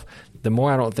ourselves, the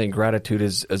more I don't think gratitude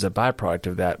is a byproduct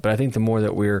of that. But I think the more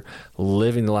that we're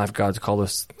living the life God's called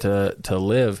us to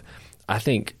live, I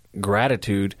think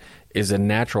gratitude is a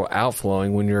natural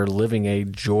outflowing when you're living a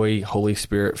joy, Holy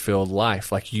Spirit-filled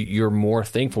life. Like you're more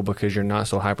thankful because you're not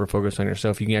so hyper-focused on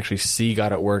yourself. You can actually see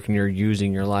God at work and you're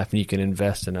using your life and you can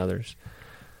invest in others.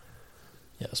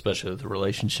 Yeah, especially with the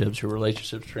relationships. Your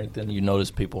relationships strengthen. You notice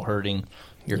people hurting.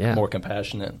 You're more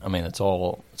compassionate. I mean, it's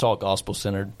all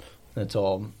gospel-centered. It's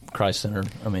all Christ-centered.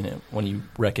 I mean, when you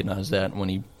recognize that, when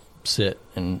you sit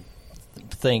and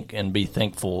think and be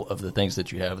thankful of the things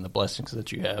that you have and the blessings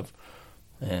that you have,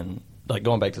 and like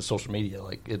going back to social media,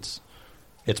 like it's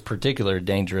particularly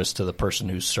dangerous to the person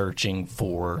who's searching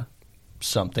for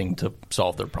something to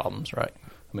solve their problems, right?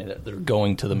 I mean, they're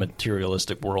going to the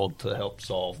materialistic world to help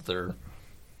solve their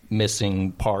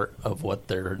missing part of what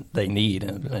they need,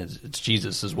 and it's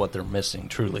Jesus is what they're missing,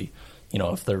 truly.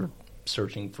 If they're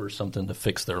searching for something to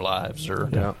fix their lives, or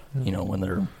when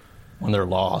they're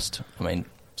lost. I mean,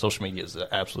 social media is an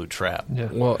absolute trap. Yeah.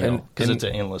 Well, because it's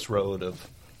an endless road of,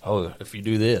 if you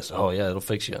do this, it'll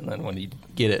fix you. And then when you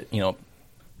get it,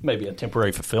 maybe a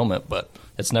temporary fulfillment, but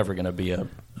it's never going to be a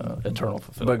eternal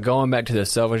fulfillment. But going back to the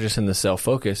selfishness and the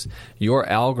self-focus, your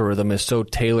algorithm is so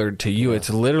tailored to you. Yeah. It's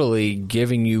literally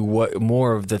giving you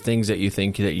more of the things that you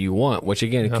think that you want, which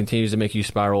again continues to make you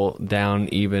spiral down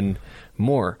even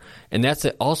more. And that's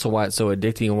also why it's so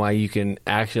addicting and why you can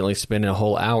accidentally spend a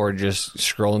whole hour just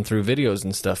scrolling through videos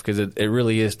and stuff, because it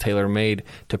really is tailor-made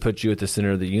to put you at the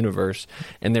center of the universe.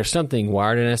 And there's something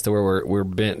wired in us to where we're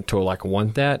bent to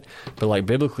want that, but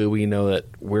biblically we know that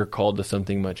we're called to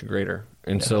something much greater.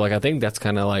 And so I think that's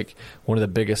kind of one of the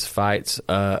biggest fights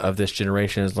of this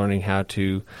generation is learning how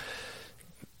to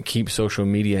keep social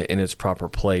media in its proper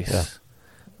place.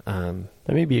 Yeah.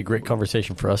 That may be a great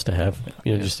conversation for us to have,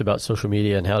 just about social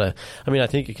media and how to. I mean, I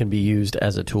think it can be used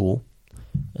as a tool,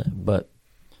 but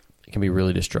it can be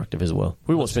really destructive as well.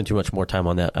 We won't spend too much more time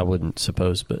on that, I wouldn't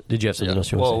suppose. But did you have something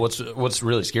else you want to say? What's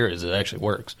really scary is it actually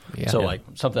works. Yeah. So,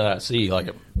 something I see, like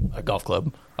a golf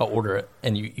club, I'll order it,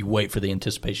 and you wait for the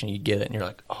anticipation, you get it, and you're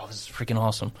like, oh, this is freaking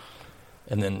awesome.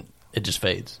 And then it just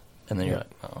fades. And then you're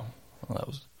like, oh, well, that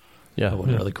was... Yeah, that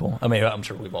wasn't really cool. I mean, I'm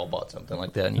sure we've all bought something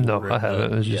like that. And I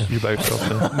haven't. It's just you by yourself.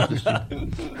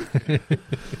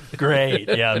 great.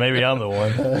 Yeah, maybe I'm the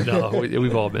one. No,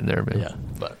 we've all been there, man. Yeah,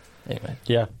 but anyway.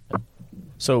 Yeah.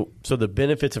 So the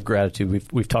benefits of gratitude,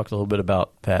 we've talked a little bit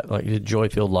about that, like a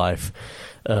joy-filled life,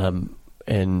 and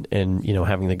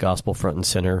having the gospel front and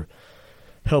center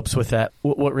helps with that.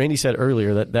 What Randy said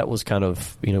earlier, that was kind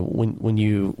of, when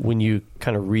you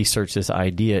kind of research this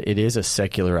idea, it is a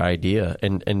secular idea,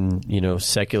 and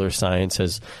secular science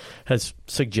has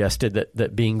suggested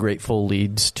that being grateful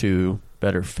leads to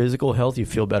better physical health. You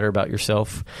feel better about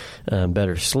yourself,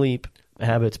 better sleep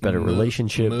habits, better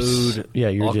relationships, mood,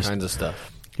 you're all just kinds of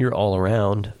stuff. You're all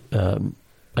around,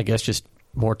 I guess, just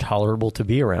more tolerable to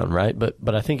be around, right?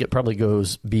 But I think it probably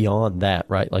goes beyond that,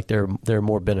 right? Like there are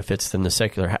more benefits than the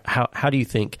secular. How do you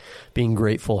think being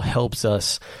grateful helps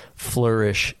us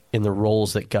flourish in the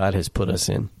roles that God has put us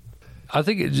in? I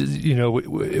think it just,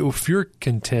 if you're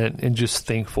content and just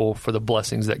thankful for the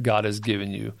blessings that God has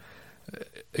given you,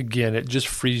 again, it just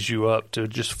frees you up to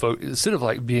just focus, instead of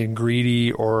like being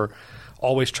greedy or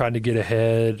always trying to get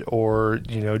ahead or,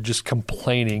 just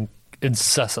complaining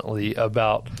incessantly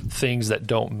about things that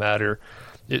don't matter.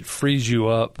 It frees you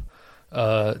up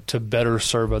to better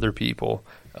serve other people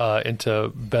and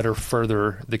to better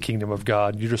further the kingdom of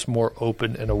God. You're just more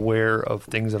open and aware of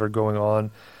things that are going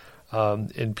on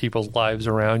in people's lives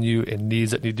around you and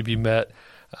needs that need to be met.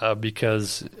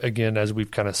 Because, again, as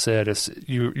we've kind of said,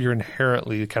 you're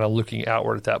inherently kind of looking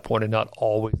outward at that point and not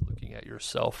always looking at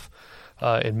yourself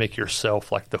and make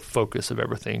yourself like the focus of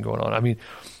everything going on. I mean,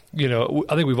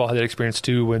 I think we've all had that experience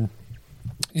too when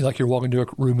you're walking into a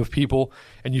room of people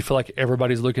and you feel like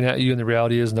everybody's looking at you, and the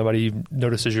reality is nobody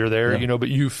notices you're there, but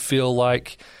you feel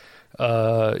like,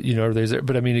 there's,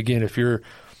 but I mean, again, if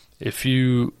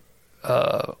you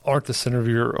aren't the center of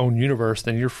your own universe,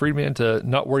 then you're free, man, to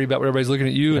not worry about what everybody's looking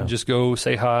at you and just go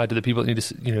say hi to the people that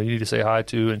you need to say hi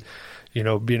to, and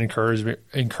be an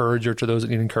encourager to those that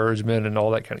need encouragement and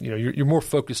all that kind of. You're more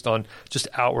focused on just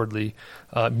outwardly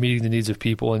meeting the needs of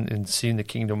people and seeing the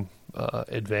kingdom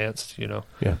advanced.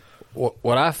 Yeah.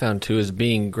 What I found too is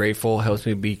being grateful helps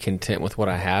me be content with what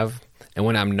I have, and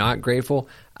when I'm not grateful,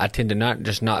 I tend to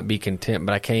not be content,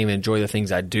 but I can't even enjoy the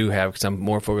things I do have because I'm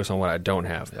more focused on what I don't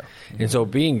have. Yeah. And so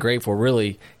being grateful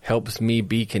really helps me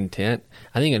be content.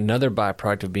 I think another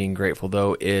byproduct of being grateful,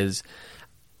 though, is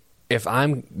if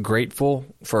I'm grateful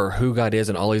for who God is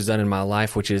and all He's done in my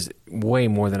life, which is way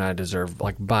more than I deserve,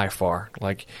 like by far.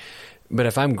 But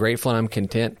if I'm grateful and I'm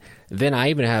content, then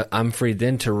I'm free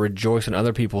then to rejoice when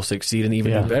other people succeed and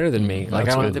even do better than me. Like,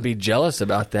 I don't have to be jealous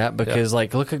about that because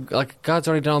look, God's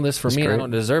already done all this for me and I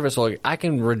don't deserve it. So I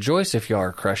can rejoice if y'all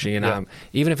are crushing and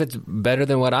even if it's better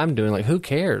than what I'm doing, like who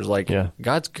cares?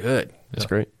 God's good. That's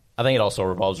great. I think it also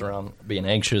revolves around being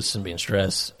anxious and being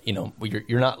stressed.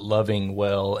 You're not loving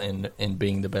well and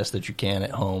being the best that you can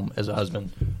at home as a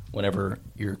husband whenever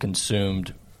you're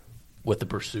consumed with the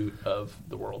pursuit of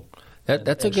the world.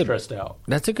 That's stressed out.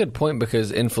 That's a good point,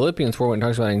 because in Philippians 4, when it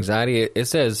talks about anxiety, it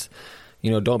says,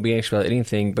 don't be anxious about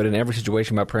anything, but in every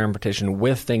situation by prayer and petition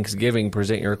with thanksgiving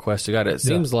present your requests to God. It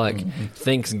seems like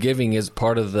thanksgiving is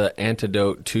part of the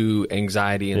antidote to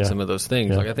anxiety and some of those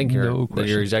things. I think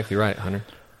you're exactly right, Hunter.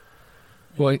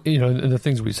 Well, and the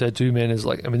things we said too, man, is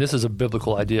this is a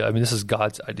biblical idea. this is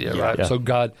God's idea, right? Yeah. So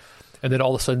God, and then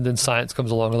all of a sudden, then science comes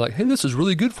along and like, hey, this is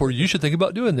really good for you. You should think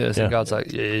about doing this. Yeah. And God's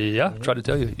like, yeah, try to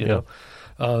tell you, know.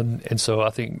 And so I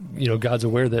think, God's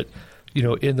aware that,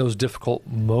 in those difficult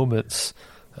moments,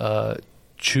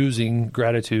 choosing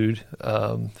gratitude,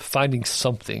 finding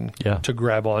something to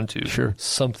grab onto,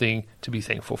 something to be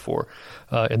thankful for,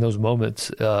 in those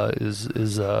moments is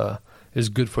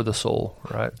good for the soul,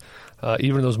 right?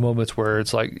 Even those moments where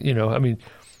it's like,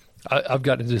 I've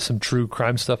gotten into some true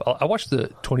crime stuff. I watched the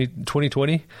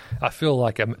 2020. I feel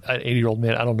like I'm an 80-year-old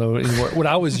man. I don't know anymore. When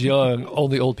I was young,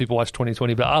 only old people watched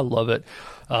 2020, but I love it.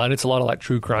 And it's a lot of like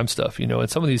true crime stuff, and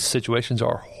some of these situations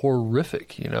are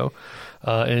horrific,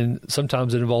 and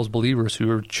sometimes it involves believers who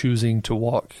are choosing to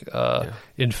walk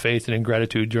in faith and in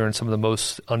gratitude during some of the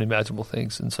most unimaginable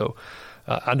things. And so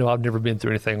I know I've never been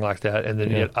through anything like that, and then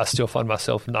yet I still find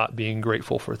myself not being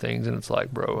grateful for things. And it's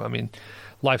like, bro,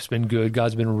 life's been good.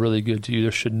 God's been really good to you.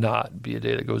 There should not be a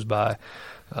day that goes by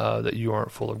that you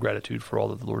aren't full of gratitude for all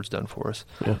that the Lord's done for us.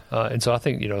 Yeah. And so I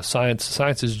think,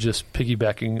 science is just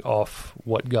piggybacking off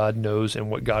what God knows and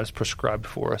what God has prescribed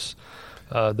for us,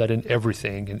 that in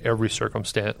everything, in every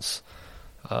circumstance,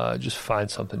 just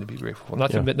find something to be grateful for.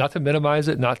 Not to minimize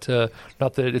it, not that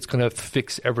it's going to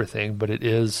fix everything, but it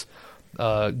is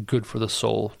good for the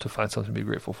soul to find something to be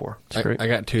grateful for. I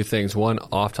got two things. One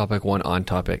off topic, one on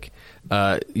topic.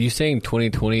 You saying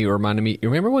 2020 reminded me. You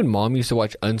remember when Mom used to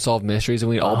watch Unsolved Mysteries and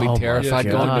we'd all be terrified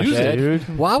going to bed?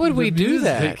 Dude. Why would we do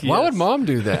that? music, Why would yes. Mom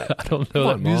do that? I don't know. Come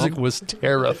That on, music Mom. was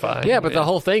terrifying. Yeah, but the man.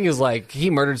 whole thing is like he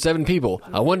murdered 7 people.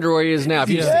 I wonder where he is now. If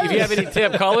you have any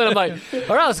tip, call in. I'm like,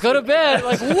 all right, let's go to bed.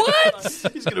 Like,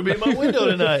 what? He's going to be in my window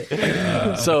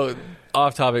tonight. So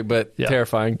off topic, but Yeah.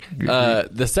 terrifying.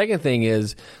 The second thing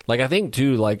is, like, I think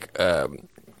too, like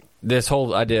this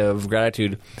whole idea of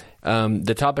gratitude,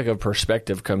 the topic of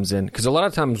perspective comes in, because a lot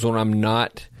of times when I'm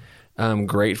not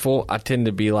grateful, I tend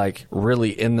to be like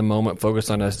really in the moment, focused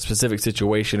on a specific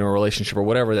situation or relationship or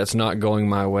whatever that's not going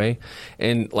my way.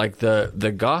 And like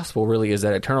the gospel really is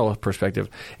that eternal perspective.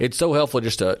 It's so helpful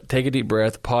just to take a deep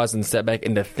breath, pause, and step back,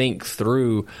 and to think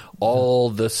through all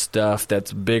the stuff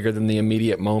that's bigger than the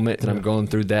immediate moment that I'm going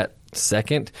through that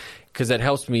second, because that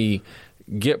helps me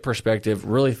get perspective,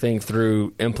 really think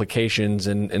through implications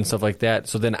and stuff like that.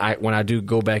 So then when I do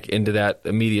go back into that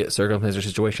immediate circumstance or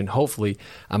situation, hopefully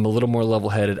I'm a little more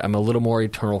level-headed, I'm a little more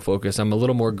eternal focused, I'm a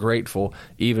little more grateful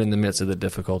even in the midst of the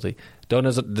difficulty.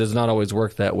 Does not always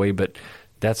work that way, but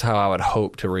that's how I would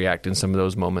hope to react in some of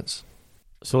those moments.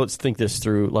 So let's think this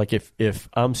through. Like if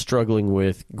I'm struggling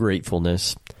with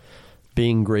gratefulness,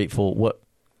 being grateful,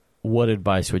 what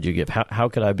advice would you give? How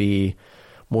could I be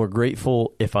more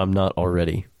grateful if I'm not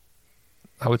already?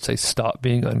 I would say stop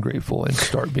being ungrateful and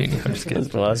start being. I'm just kidding.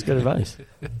 Well, that's good advice.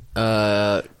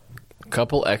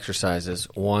 Couple exercises.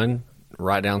 One,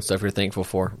 write down stuff you're thankful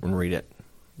for and read it.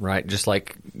 Right? Just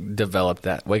like develop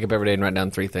that. Wake up every day and write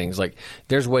down 3 things. Like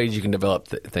there's ways you can develop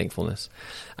thankfulness.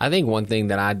 I think one thing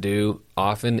that I do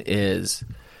often is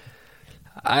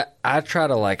I try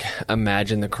to like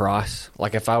imagine the cross.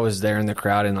 Like if I was there in the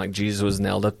crowd and like Jesus was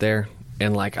nailed up there,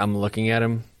 and like I'm looking at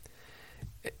him,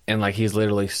 and like he's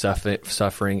literally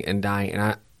suffering and dying,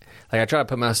 and I try to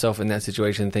put myself in that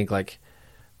situation and think like,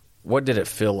 what did it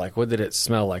feel like? What did it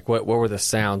smell like? What were the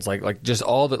sounds like? Like just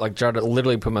all that. Like try to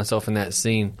literally put myself in that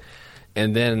scene,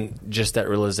 and then just that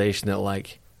realization that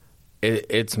like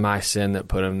it's my sin that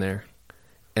put him there,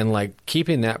 and like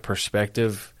keeping that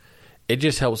perspective, it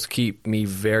just helps keep me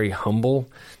very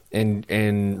humble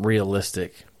and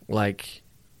realistic. Like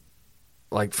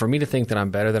for me to think that I'm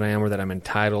better than I am, or that I'm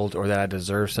entitled, or that I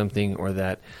deserve something, or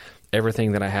that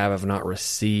everything that I have I've not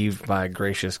received by a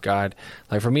gracious God.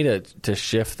 Like for me to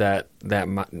shift that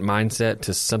mindset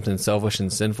to something selfish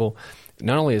and sinful,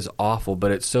 not only is awful,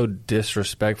 but it's so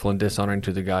disrespectful and dishonoring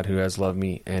to the God who has loved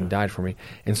me and died for me.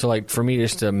 And so like for me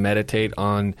just to meditate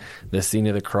on the scene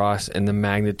of the cross and the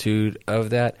magnitude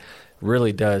of that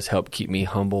really does help keep me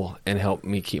humble and help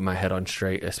me keep my head on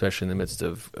straight, especially in the midst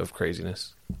of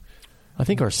craziness. I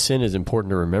think our sin is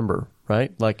important to remember,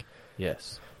 right? Like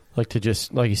Yes. Like to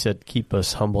just, like you said, keep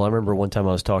us humble. I remember one time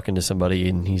I was talking to somebody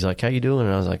and he's like, how you doing?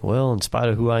 And I was like, well, in spite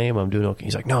of who I am, I'm doing okay.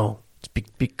 He's like, no, it's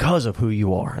because of who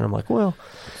you are. And I'm like, well,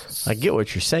 I get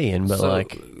what you're saying, but so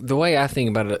like the way I think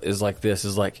about it is like this,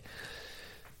 is like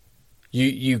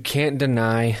you can't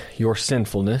deny your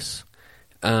sinfulness.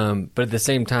 But at the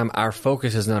same time, our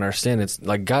focus is not our sin. It's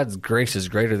like God's grace is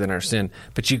greater than our sin.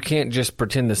 But you can't just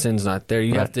pretend the sin's not there.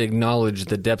 You have to acknowledge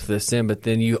the depth of the sin, but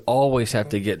then you always have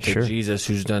to get to Jesus,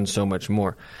 who's done so much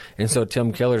more. And so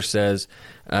Tim Keller says,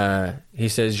 he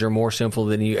says, you're more sinful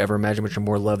than you ever imagined, but you're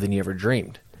more loved than you ever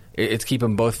dreamed. It's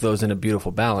keeping both of those in a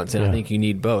beautiful balance, and I think you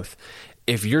need both.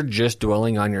 If you're just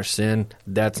dwelling on your sin,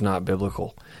 that's not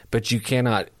biblical. But you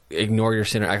cannot ignore your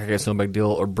sin or act like it's no big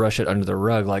deal or brush it under the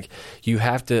rug. Like you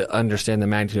have to understand the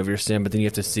magnitude of your sin, but then you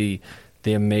have to see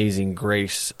the amazing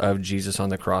grace of Jesus on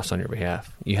the cross on your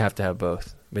behalf. You have to have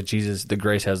both. But Jesus, the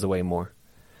grace has the way more.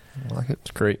 I like it.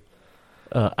 it's great.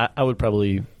 I would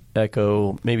probably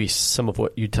echo maybe some of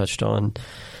what you touched on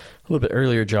a little bit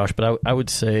earlier, Josh, but I would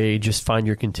say just find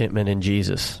your contentment in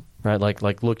Jesus, right?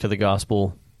 Like look to the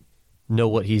gospel, know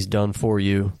what he's done for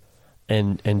you,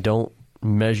 and don't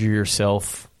measure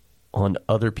yourself on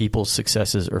other people's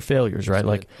successes or failures, right?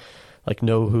 Like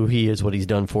know who he is, what he's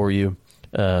done for you.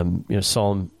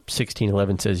 Psalm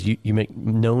 16:11 says, you make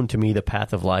known to me the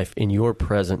path of life. In your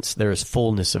presence there is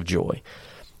fullness of joy.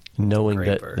 Knowing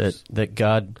that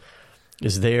God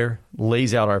is there,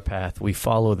 lays out our path. We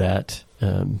follow that.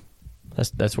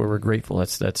 That's where we're grateful.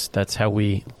 That's how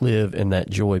we live in that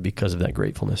joy because of that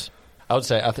gratefulness. I would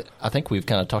say I think we've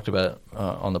kind of talked about it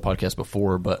on the podcast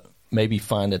before, but maybe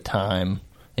find a time,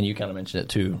 and you kind of mentioned it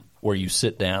too, where you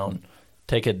sit down,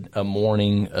 take a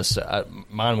morning.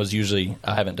 Mine was usually,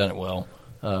 I haven't done it well,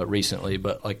 recently,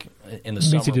 but like in the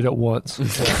Means summer. he did it once.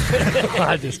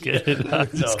 I just kidding.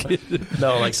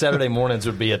 No, like Saturday mornings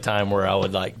would be a time where I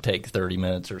would like take 30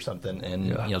 minutes or something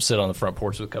and sit on the front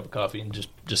porch with a cup of coffee and just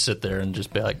sit there and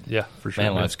just be like, yeah, for sure.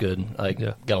 man, life's good. Like,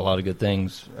 got a lot of good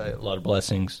things, a lot of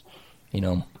blessings,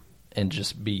 and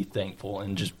just be thankful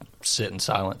and just sit in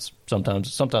silence.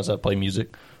 Sometimes I play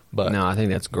music, but no, I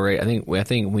think that's great. I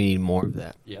think we need more of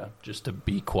that. yeah, just to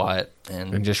be quiet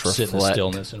and just sit in the reflect.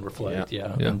 stillness and reflect.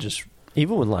 Yeah. And just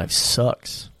Even when life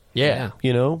sucks, yeah.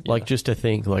 like just to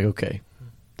think like, okay,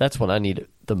 that's when I need it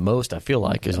the most. I feel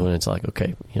like is when it's like,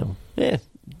 okay, kind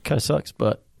of sucks,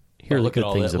 but here are the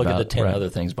good things about it. Look at the 10 other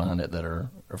things behind it that are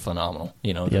phenomenal.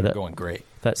 They're going great.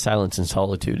 That silence and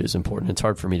solitude is important. It's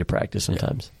hard for me to practice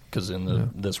sometimes. Because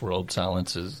in this world,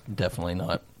 silence is definitely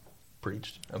not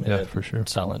preached. I mean, for sure.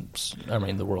 Silence. I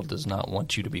mean, the world does not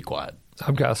want you to be quiet.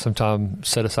 I've got some time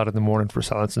set aside in the morning for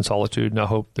silence and solitude, and I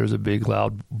hope there's a big,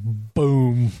 loud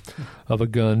boom of a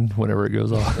gun whenever it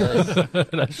goes off,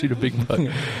 and I shoot a big buck.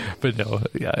 But no,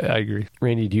 yeah, I agree.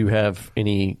 Randy, do you have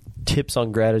any tips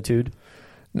on gratitude?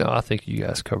 No, I think you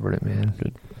guys covered it, man.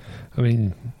 Good. I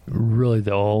mean, really,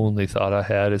 the only thought I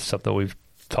had is something we've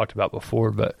talked about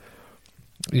before, but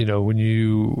when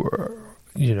you,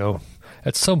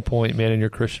 at some point, man, in your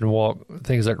Christian walk,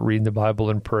 things like reading the Bible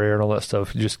and prayer and all that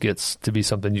stuff just gets to be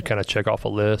something you kind of check off a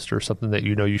list or something that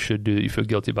you should do that you feel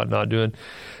guilty about not doing.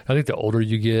 I think the older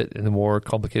you get and the more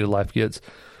complicated life gets,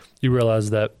 you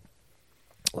realize that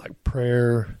like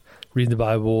prayer, reading the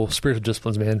Bible, spiritual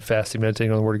disciplines, man, fasting,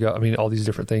 meditating on the Word of God, I mean, all these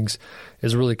different things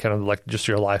is really kind of like just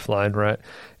your lifeline, right?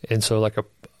 And so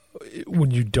when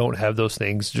you don't have those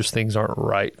things, just things aren't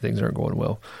right, things aren't going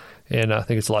well. And I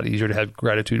think it's a lot easier to have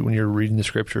gratitude when you're reading the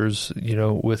scriptures,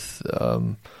 with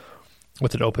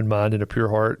an open mind and a pure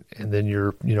heart, and then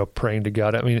you're, praying to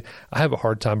God. I mean, I have a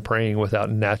hard time praying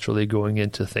without naturally going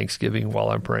into Thanksgiving while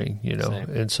I'm praying, Same.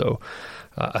 And so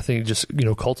I think just,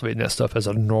 cultivating that stuff as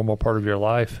a normal part of your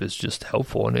life is just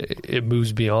helpful. And it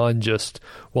moves beyond just,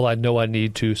 well, I know I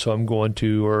need to, so I'm going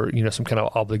to, or, some kind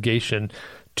of obligation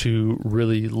to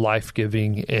really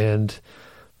life-giving and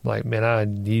like, man, I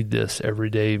need this every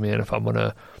day, man, if I'm going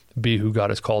to be who God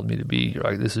has called me to be.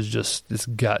 Like, it's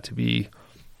got to be,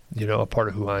 a part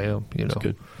of who I am, That's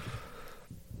good.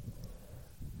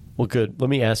 Well, good. Let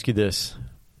me ask you this.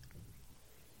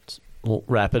 Well,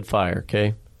 rapid fire,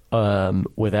 okay? We're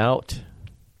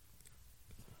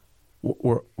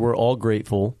all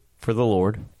grateful for the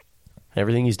Lord,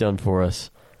 everything He's done for us,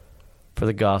 for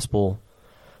the gospel,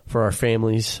 for our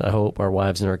families, I hope, our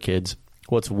wives and our kids.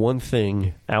 What's one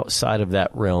thing outside of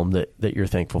that realm that you're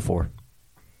thankful for?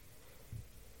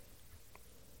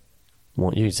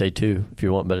 One, you can say two if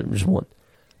you want, but just one.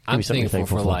 I'm thankful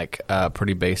for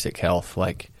pretty basic health.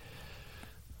 Like,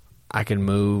 I can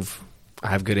move,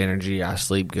 I have good energy, I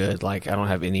sleep good. Like, I don't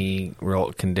have any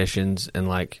real conditions, and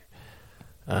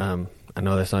I know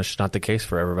that's not the case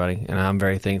for everybody. And I'm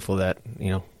very thankful that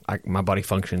my body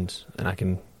functions and I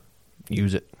can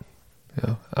use it.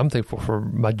 Yeah, I'm thankful for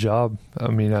my job.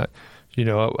 I mean, I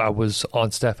was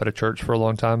on staff at a church for a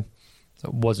long time. I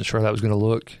wasn't sure how that was going to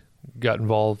look. Got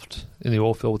involved in the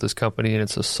oil field with this company, and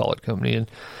it's a solid company.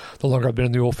 And the longer I've been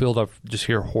in the oil field, I've just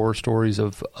hear horror stories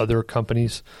of other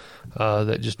companies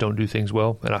that just don't do things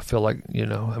well. And I feel like,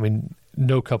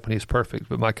 no company is perfect,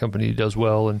 but my company does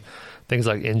well. And things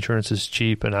like insurance is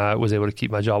cheap, and I was able to keep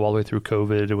my job all the way through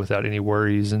COVID without any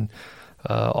worries and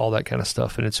all that kind of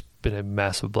stuff. And it's been a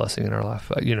massive blessing in our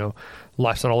life.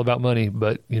 Life's not all about money,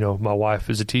 but, my wife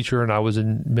is a teacher and I was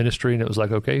in ministry, and it was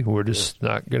like, okay, we're just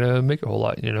not going to make a whole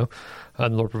lot, and the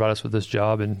Lord provided us with this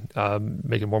job and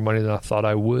making more money than I thought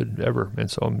I would ever.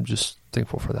 And so I'm just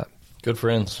thankful for that. Good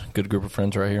friends, good group of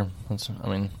friends right here.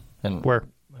 And where?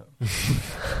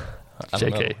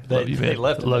 JK, love you, man. They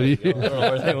left. Love you. I don't know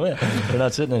where they went. They're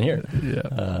not sitting in here.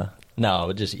 Yeah. No,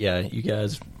 but just, you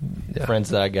guys, friends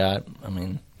that I got,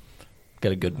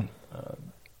 got a good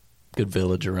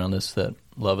village around us that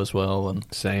love us well and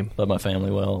same love my family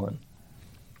well. And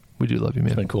we do love you,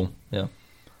 man. It's been cool. Yeah.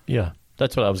 Yeah.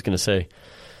 That's what I was going to say.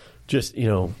 Just,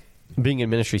 being in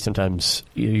ministry, sometimes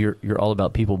you're all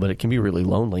about people, but it can be really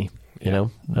lonely, you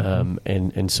know?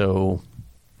 And so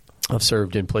I've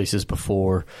served in places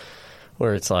before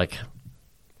where it's like,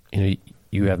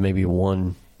 you have maybe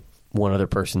one other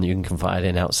person that you can confide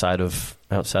in outside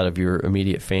of your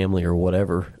immediate family or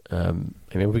whatever.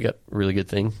 We got a really good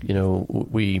thing.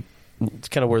 It's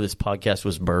kind of where this podcast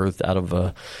was birthed, out of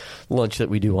a lunch that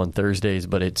we do on Thursdays,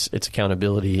 but it's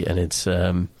accountability, and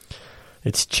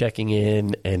it's checking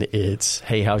in, and it's,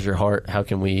 hey, how's your heart? How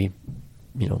can we,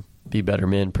 be better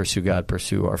men, pursue God,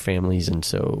 pursue our families. And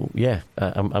so, yeah,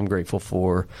 I'm grateful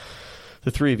for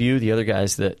the three of you, the other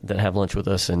guys that have lunch with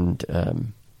us,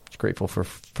 and grateful for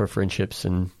friendships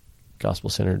and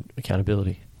gospel-centered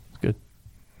accountability. It's good.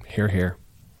 Hear, hear.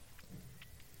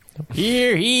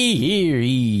 Hear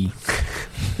he.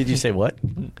 Did you say what?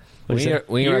 Hear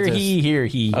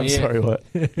he. I'm sorry, what?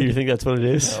 You think that's what it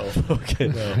is? No. Okay.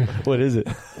 No. What is it?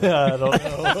 I don't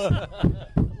know.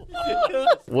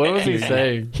 What was he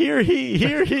saying? Hear he.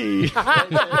 Say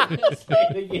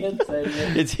it again.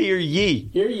 It's hear ye.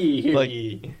 Hear ye. Like,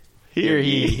 ye. Hear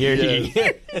ye. Hear he.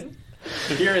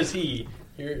 Here is he.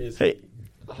 Here is he. Hey,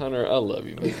 Hunter, I love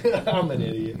you, man. I'm an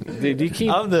idiot. Dude, you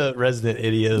keep... I'm the resident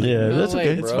idiot. yeah, No that's way,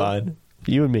 okay. bro. It's fine.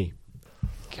 You and me.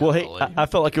 Well, hey, Golly. I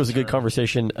felt like it was a good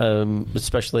conversation,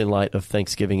 especially in light of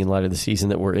Thanksgiving, in light of the season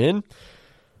that we're in.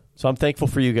 So I'm thankful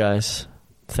for you guys.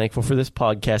 Thankful for this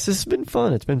podcast. This has been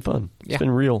fun. It's been fun. It's Yeah.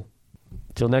 been real.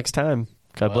 Till next time,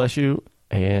 God bless you,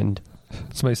 and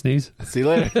Somebody sneeze? See you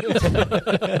later.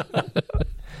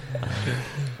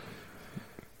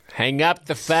 Hang up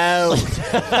the phone.